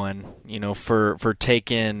anyone, for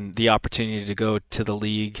taking the opportunity to go to the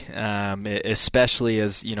league, especially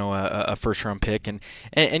as, a first-round pick. And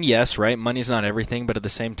yes, right, money's not everything, but at the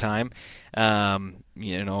same time,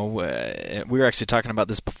 we were actually talking about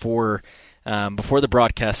this before the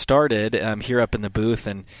broadcast started here up in the booth,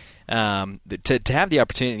 and to have the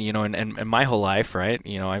opportunity, and my whole life, right,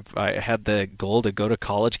 I had the goal to go to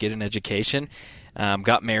college, get an education,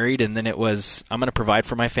 got married, and then it was, I'm going to provide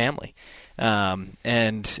for my family.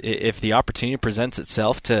 And if the opportunity presents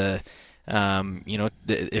itself to,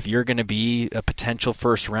 if you're going to be a potential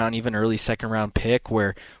first round, even early second round pick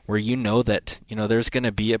where that, there's going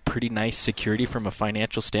to be a pretty nice security from a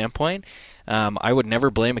financial standpoint, I would never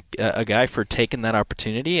blame a guy for taking that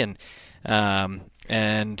opportunity and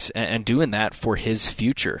doing that for his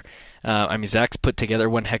future. Zach's put together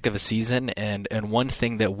one heck of a season, and one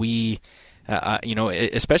thing that we,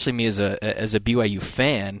 especially me as a BYU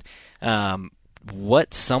fan,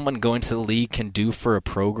 what someone going to the league can do for a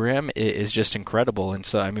program is just incredible. And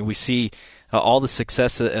so, we see all the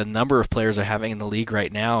success a number of players are having in the league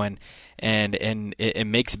right now, and it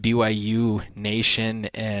makes BYU Nation,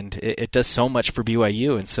 and it does so much for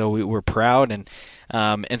BYU. And so we're proud, and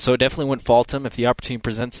so it definitely wouldn't fault him if the opportunity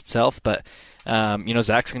presents itself. But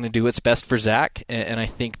Zach's going to do what's best for Zach, and I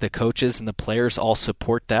think the coaches and the players all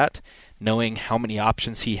support that, knowing how many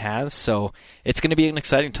options he has. So it's going to be an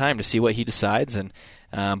exciting time to see what he decides. And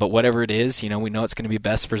but whatever it is, we know it's going to be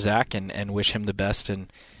best for Zach, and wish him the best in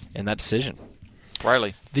that decision.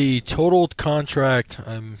 Riley, the total contract,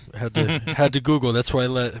 had to Google. That's why I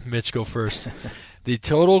let Mitch go first. The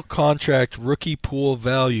total contract rookie pool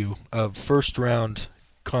value of first round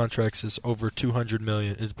contracts is over $200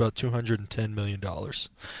 million. It's about $210 million.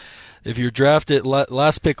 If you're drafted,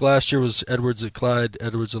 last pick last year was Clyde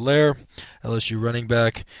Edwards-Helaire, LSU running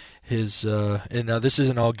back. And now this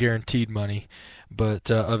isn't all guaranteed money, but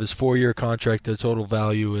of his 4-year contract, the total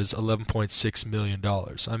value is $11.6 million.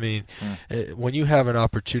 When you have an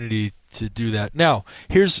opportunity to do that. Now,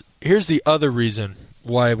 here's the other reason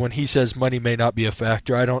why when he says money may not be a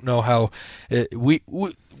factor, I don't know how we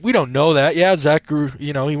don't know that. Yeah, Zach grew,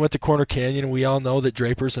 he went to Corner Canyon, and we all know that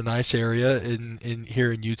Draper's a nice area in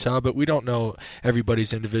here in Utah, but we don't know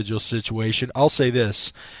everybody's individual situation. I'll say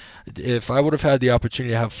this. If I would have had the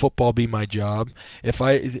opportunity to have football be my job,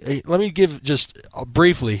 let me give just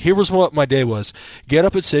briefly, here was what my day was. Get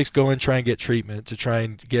up at 6, go and try and get treatment to try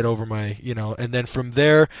and get over my, and then from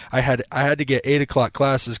there, I had to get 8 o'clock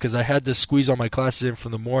classes because I had to squeeze all my classes in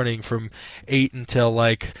from the morning from 8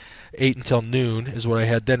 until noon is what I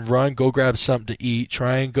had. Then run, go grab something to eat,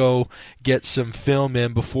 try and go get some film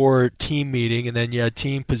in before team meeting, and then you had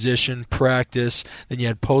team position practice, then you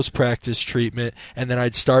had post-practice treatment, and then I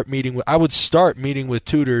would start meeting with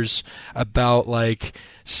tutors about like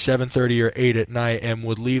 7:30 or 8 at night, and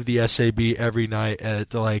would leave the SAB every night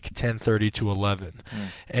at like 10:30 to 11.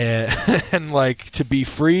 And like to be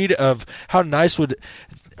freed of how nice would.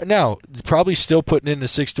 Now, probably still putting in a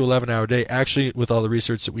 6 to 11 hour day. Actually, with all the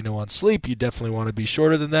research that we know on sleep, you definitely want to be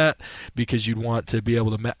shorter than that because you'd want to be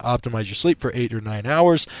able to optimize your sleep for 8 or 9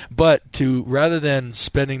 hours. But rather than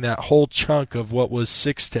spending that whole chunk of what was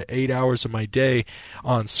 6 to 8 hours of my day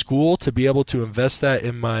on school, to be able to invest that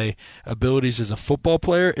in my abilities as a football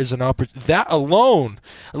player is an opportunity. That alone,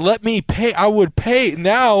 let me pay. I would pay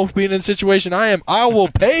now, being in the situation I am. I will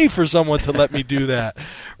pay for someone to let me do that,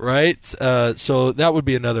 right? So that would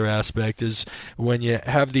be another aspect is when you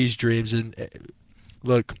have these dreams. And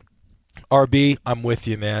look, RB, I'm with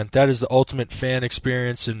you, man. That is the ultimate fan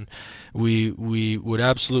experience, and we would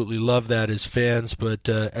absolutely love that as fans. But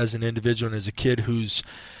as an individual and as a kid whose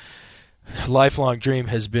lifelong dream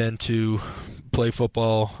has been to play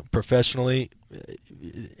football professionally,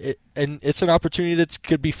 and it's an opportunity that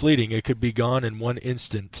could be fleeting. It could be gone in one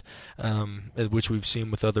instant, which we've seen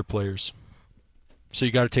with other players. So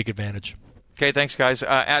you got to take advantage. Okay, thanks, guys.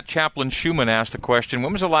 At Chaplain Schumann asked the question,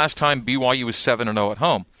 when was the last time BYU was 7-0 at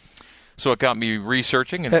home? So it got me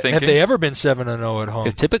researching and thinking. Have they ever been 7-0 at home?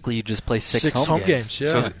 Because typically you just play six home games.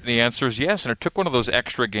 Yeah. So the answer is yes, and it took one of those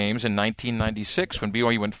extra games in 1996 when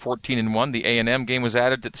BYU went 14-1. The A&M game was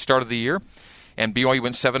added at the start of the year, and BYU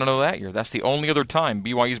went 7-0 that year. That's the only other time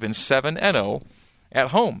BYU's been 7-0 at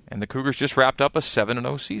home, and the Cougars just wrapped up a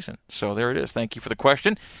 7-0 season. So there it is. Thank you for the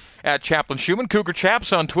question. At Chaplain Schumann, Cougar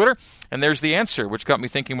Chaps on Twitter, and there's the answer, which got me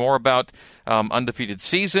thinking more about undefeated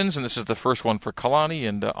seasons, and this is the first one for Kalani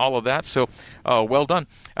and all of that, so well done.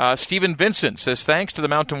 Stephen Vincent says, thanks to the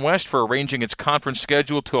Mountain West for arranging its conference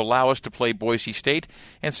schedule to allow us to play Boise State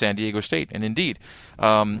and San Diego State, and indeed,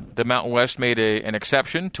 the Mountain West made an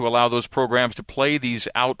exception to allow those programs to play these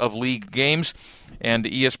out-of-league games, and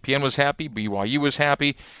ESPN was happy, BYU was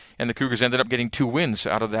happy, and the Cougars ended up getting 2 wins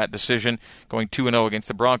out of that decision, going 2-0 against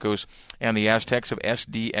the Broncos and the Aztecs of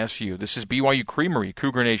SDSU. This is BYU Creamery,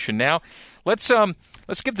 Cougar Nation Now. Let's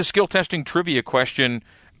give the skill testing trivia question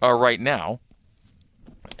right now,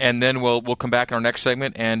 and then we'll come back in our next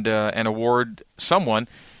segment and award someone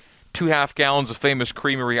 2.5 gallons of famous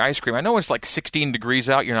Creamery ice cream. I know it's like 16 degrees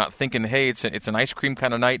out. You're not thinking, hey, it's an ice cream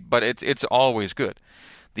kind of night, but it's always good.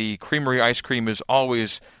 The Creamery ice cream is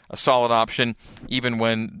always a solid option, even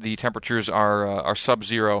when the temperatures are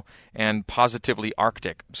sub-zero and positively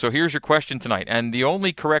Arctic. So here's your question tonight, and the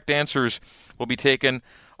only correct answers will be taken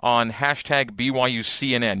on hashtag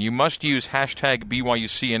BYUCNN. You must use hashtag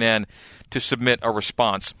BYUCNN to submit a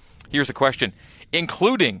response. Here's the question.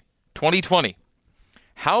 Including 2020,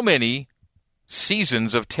 how many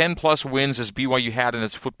seasons of 10-plus wins has BYU had in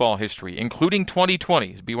its football history? Including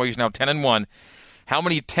 2020, BYU's now 10-1. How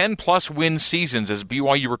many 10-plus win seasons has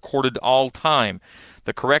BYU recorded all time?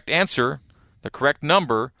 The correct answer, the correct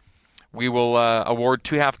number, we will award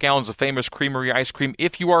 2.5 gallons of famous Creamery ice cream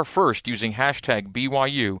if you are first using hashtag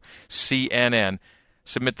BYUCNN.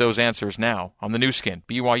 Submit those answers now on the new skin,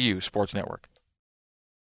 BYU Sports Network.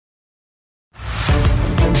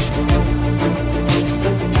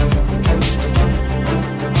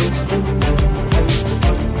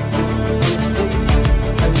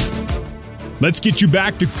 Let's get you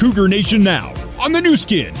back to Cougar Nation Now on the new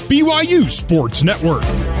skin, BYU Sports Network.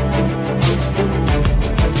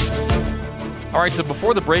 All right, so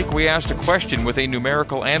before the break, we asked a question with a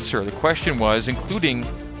numerical answer. The question was, including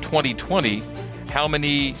 2020, how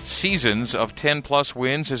many seasons of 10-plus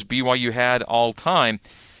wins has BYU had all time?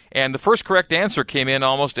 And the first correct answer came in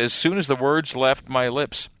almost as soon as the words left my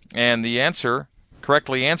lips. And the answer,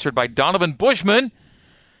 correctly answered by Donovan Bushman,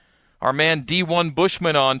 our man D1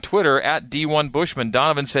 Bushman on Twitter, at D1 Bushman.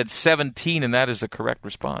 Donovan said 17, and that is the correct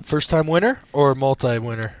response. First-time winner or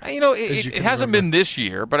multi-winner? It hasn't been this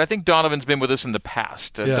year, but I think Donovan's been with us in the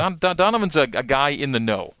past. Yeah. Donovan's a guy in the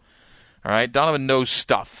know. All right, Donovan knows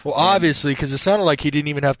stuff. Well, obviously, because it sounded like he didn't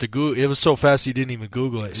even have to Google. It was so fast he didn't even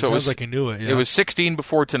Google it. It sounds like he knew it. Yeah. It was 16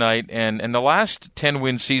 before tonight, and the last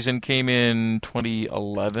 10-win season came in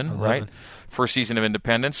 2011, right? First season of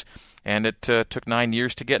independence, and it took 9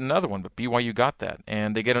 years to get another one, but BYU got that,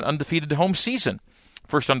 and they get an undefeated home season,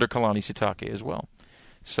 first under Kalani Sitake as well.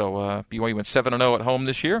 So BYU went 7-0 at home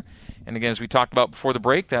this year, and again, as we talked about before the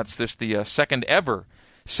break, that's just the second ever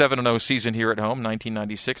 7-0 season here at home.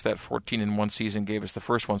 1996, that 14-1 season gave us the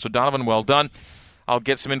first one. So Donovan, well done. I'll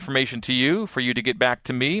get some information to you for you to get back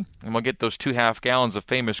to me, and we'll get those 2.5 gallons of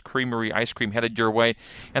famous Creamery ice cream headed your way.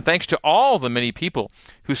 And thanks to all the many people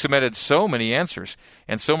who submitted so many answers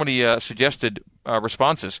and so many suggested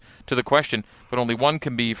responses to the question, but only one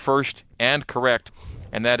can be first and correct,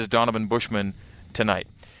 and that is Donovan Bushman tonight.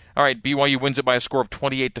 All right, BYU wins it by a score of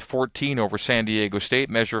 28-14 over San Diego State,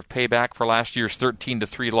 measure of payback for last year's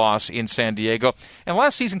 13-3 loss in San Diego. And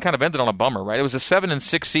last season kind of ended on a bummer, right? It was a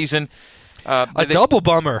 7-6 season. Double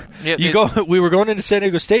bummer. Yeah, we were going into San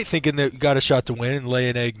Diego State thinking that you got a shot to win and lay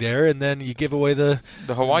an egg there, and then you give away the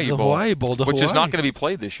Hawaii Bowl, which is not going to be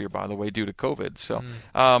played this year, by the way, due to COVID. So,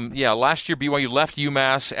 last year BYU left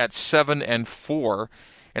UMass at 7-4,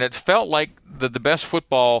 and it felt like the best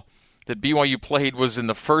football that BYU played was in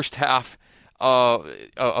the first half of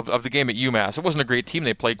the game at UMass. It wasn't a great team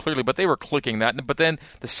they played, clearly, but they were clicking that. But then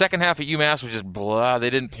the second half at UMass was just blah. They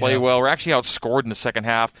didn't play well. We're actually outscored in the second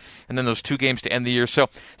half, and then those 2 games to end the year. So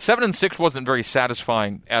 7-6 wasn't very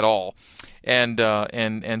satisfying at all. And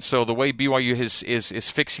so the way BYU is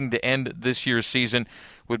fixing to end this year's season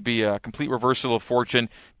would be a complete reversal of fortune,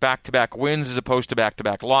 back-to-back wins as opposed to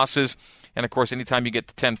back-to-back losses. And, of course, anytime you get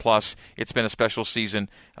to 10+, it's been a special season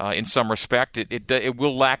in some respect. It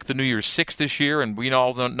will lack the New Year's Six this year, and we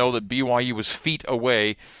all don't know that BYU was feet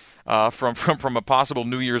away from a possible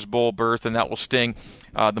New Year's Bowl berth, and that will sting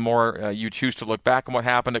the more you choose to look back on what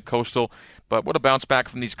happened at Coastal. But what a bounce back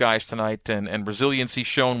from these guys tonight, and resiliency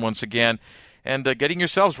shown once again. And getting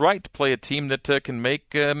yourselves right to play a team that can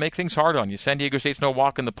make things hard on you. San Diego State's no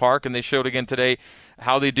walk in the park, and they showed again today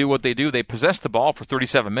how they do what they do. They possess the ball for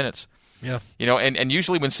 37 minutes. Yeah. And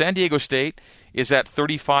usually when San Diego State is at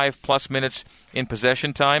 35+ minutes in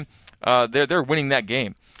possession time, they're winning that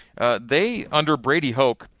game. They under Brady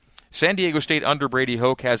Hoke, San Diego State under Brady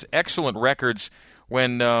Hoke has excellent records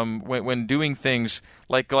when doing things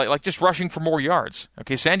like just rushing for more yards.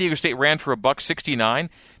 Okay, San Diego State ran for $169.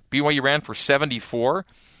 BYU ran for 74.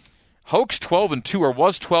 Hoke's 12-2 or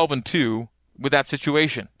was 12-2 with that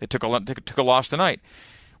situation. They took a loss tonight.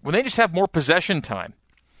 When they just have more possession time,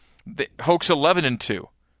 Hoke's 11-2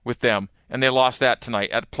 with them, and they lost that tonight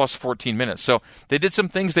at plus 14 minutes. So they did some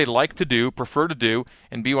things they like to do, prefer to do,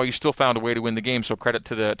 and BYU still found a way to win the game. So credit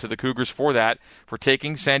to the Cougars for that, for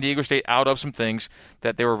taking San Diego State out of some things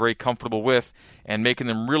that they were very comfortable with and making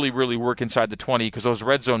them really, really work inside the 20, because those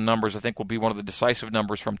red zone numbers, I think, will be one of the decisive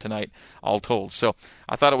numbers from tonight, all told. So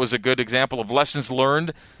I thought it was a good example of lessons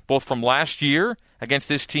learned, both from last year against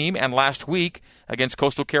this team and last week against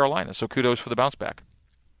Coastal Carolina. So kudos for the bounce back.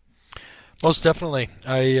 Most definitely.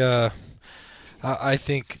 I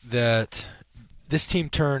think that this team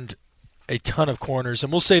turned a ton of corners,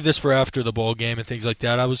 and we'll save this for after the bowl game and things like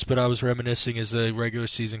that. I was reminiscing as the regular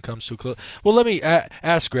season comes to a close. Well, let me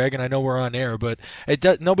ask Greg, and I know we're on air, but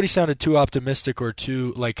nobody sounded too optimistic or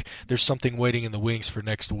too like there's something waiting in the wings for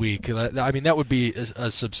next week. I mean, that would be a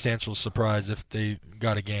substantial surprise if they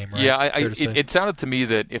got a game, right? Yeah, it sounded to me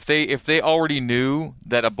that if they already knew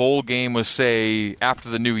that a bowl game was, say, after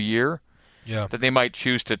the new year, that they might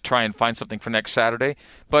choose to try and find something for next Saturday.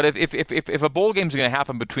 But if a bowl game is going to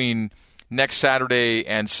happen between next Saturday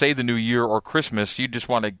and, say, the New Year or Christmas, you just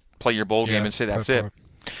want to play your bowl game and say that's it.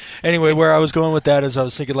 Anyway, where I was going with that is I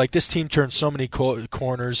was thinking, like, this team turned so many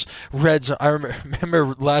corners. Red zone. I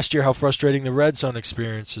remember last year how frustrating the red zone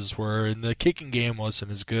experiences were, and the kicking game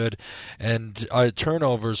wasn't as good, and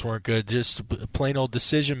turnovers weren't good. Just plain old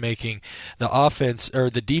decision making. The offense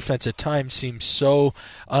or the defense at times seemed so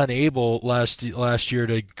unable last year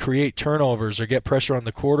to create turnovers or get pressure on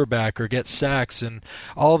the quarterback or get sacks, and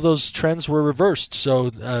all of those trends were reversed.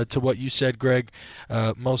 So to what you said, Greg,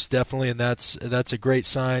 most definitely, and that's a great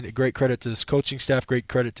sign. Great credit to this coaching staff. Great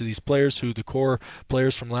credit to these players, who the core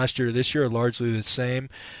players from last year to this year are largely the same.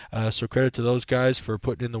 So credit to those guys for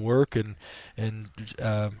putting in the work and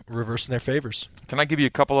reversing their favors. Can I give you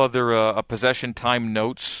a couple other possession time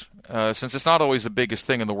notes? Since it's not always the biggest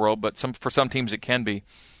thing in the world, but for some teams it can be.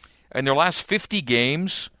 In their last 50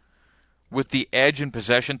 games with the edge in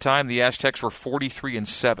possession time, the Aztecs were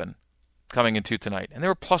 43-7. Coming into tonight. And they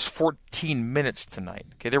were plus 14 minutes tonight.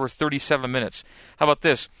 Okay, they were 37 minutes. How about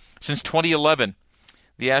this? Since 2011,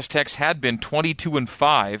 the Aztecs had been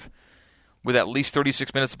 22-5 with at least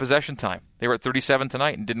 36 minutes of possession time. They were at 37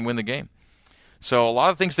 tonight and didn't win the game. So a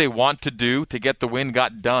lot of things they want to do to get the win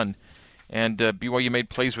got done. And BYU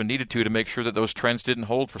made plays when needed to make sure that those trends didn't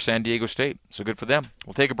hold for San Diego State. So good for them.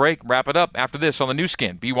 We'll take a break, wrap it up after this on the new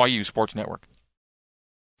skin, BYU Sports Network.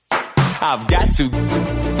 I've got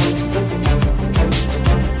to.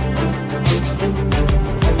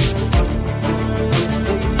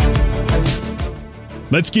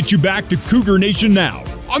 Let's get you back to Cougar Nation now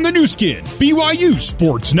on the new skin, BYU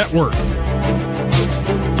Sports Network.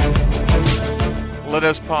 Let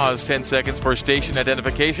us pause 10 seconds for station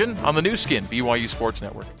identification on the new skin, BYU Sports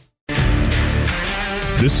Network.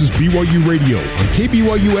 This is BYU Radio on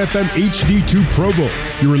KBYU FM HD2 Provo.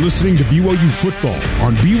 You are listening to BYU Football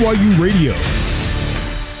on BYU Radio.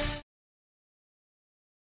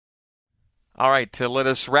 All right, let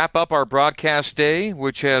us wrap up our broadcast day,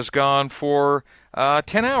 which has gone for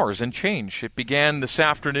 10 hours and change. It began this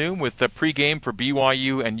afternoon with the pregame for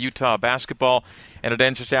BYU and Utah basketball, and it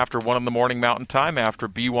ends just after 1 in the morning Mountain Time after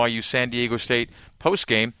BYU San Diego State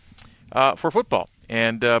postgame for football.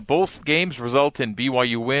 And both games result in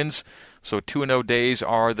BYU wins, so 2-0 days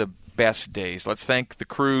are the best days. Let's thank the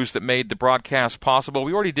crews that made the broadcast possible.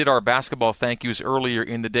 We already did our basketball thank yous earlier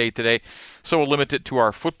in the day today, so we'll limit it to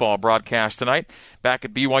our football broadcast tonight. Back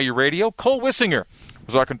at BYU Radio, Cole Wissinger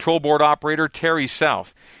was our control board operator. Terry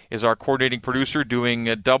South is our coordinating producer, doing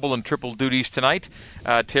double and triple duties tonight.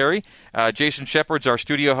 Terry. Jason Shepard's our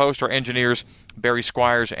studio host. Our engineers, Barry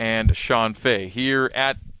Squires and Sean Fay. Here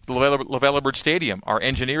at LaVelle Stadium, our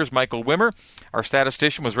engineers, Michael Wimmer. Our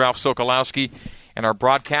statistician was Ralph Sokolowski. And our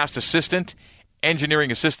broadcast assistant,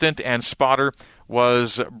 engineering assistant, and spotter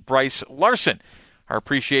was Bryce Larson. Our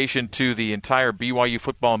appreciation to the entire BYU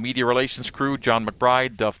football media relations crew, John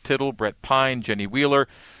McBride, Duff Tittle, Brett Pine, Jenny Wheeler,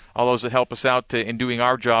 all those that help us out in doing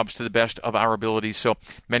our jobs to the best of our abilities. So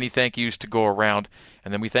many thank yous to go around.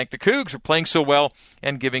 And then we thank the Cougs for playing so well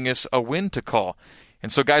and giving us a win to call.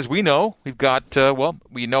 And so, guys, we know we've got,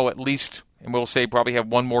 we know at least, and we'll say probably have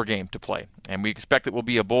one more game to play. And we expect it will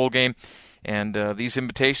be a bowl game. And these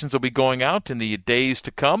invitations will be going out in the days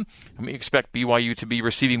to come. And we expect BYU to be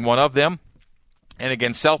receiving one of them. And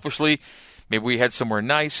again, selfishly, maybe we head somewhere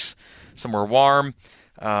nice, somewhere warm.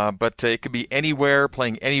 But it could be anywhere,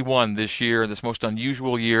 playing anyone this year, this most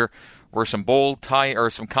unusual year, where some bowl tie or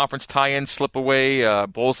some conference tie-ins slip away.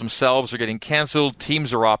 Bowls themselves are getting canceled.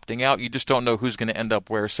 Teams are opting out. You just don't know who's going to end up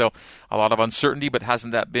where. So a lot of uncertainty, but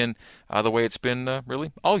hasn't that been the way it's been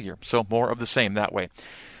really all year? So more of the same that way.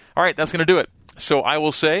 All right, that's going to do it. So I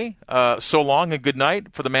will say so long and good night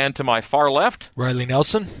for the man to my far left, Riley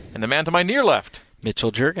Nelson, and the man to my near left,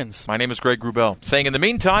 Mitchell Juergens. My name is Greg Wrubell. Saying in the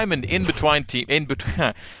meantime and in between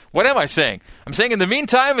what am I saying? I'm saying in the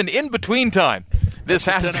meantime and in between time. This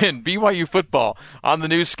has been BYU Football on the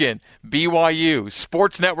new skin, BYU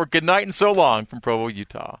Sports Network. Good night and so long from Provo,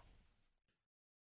 Utah.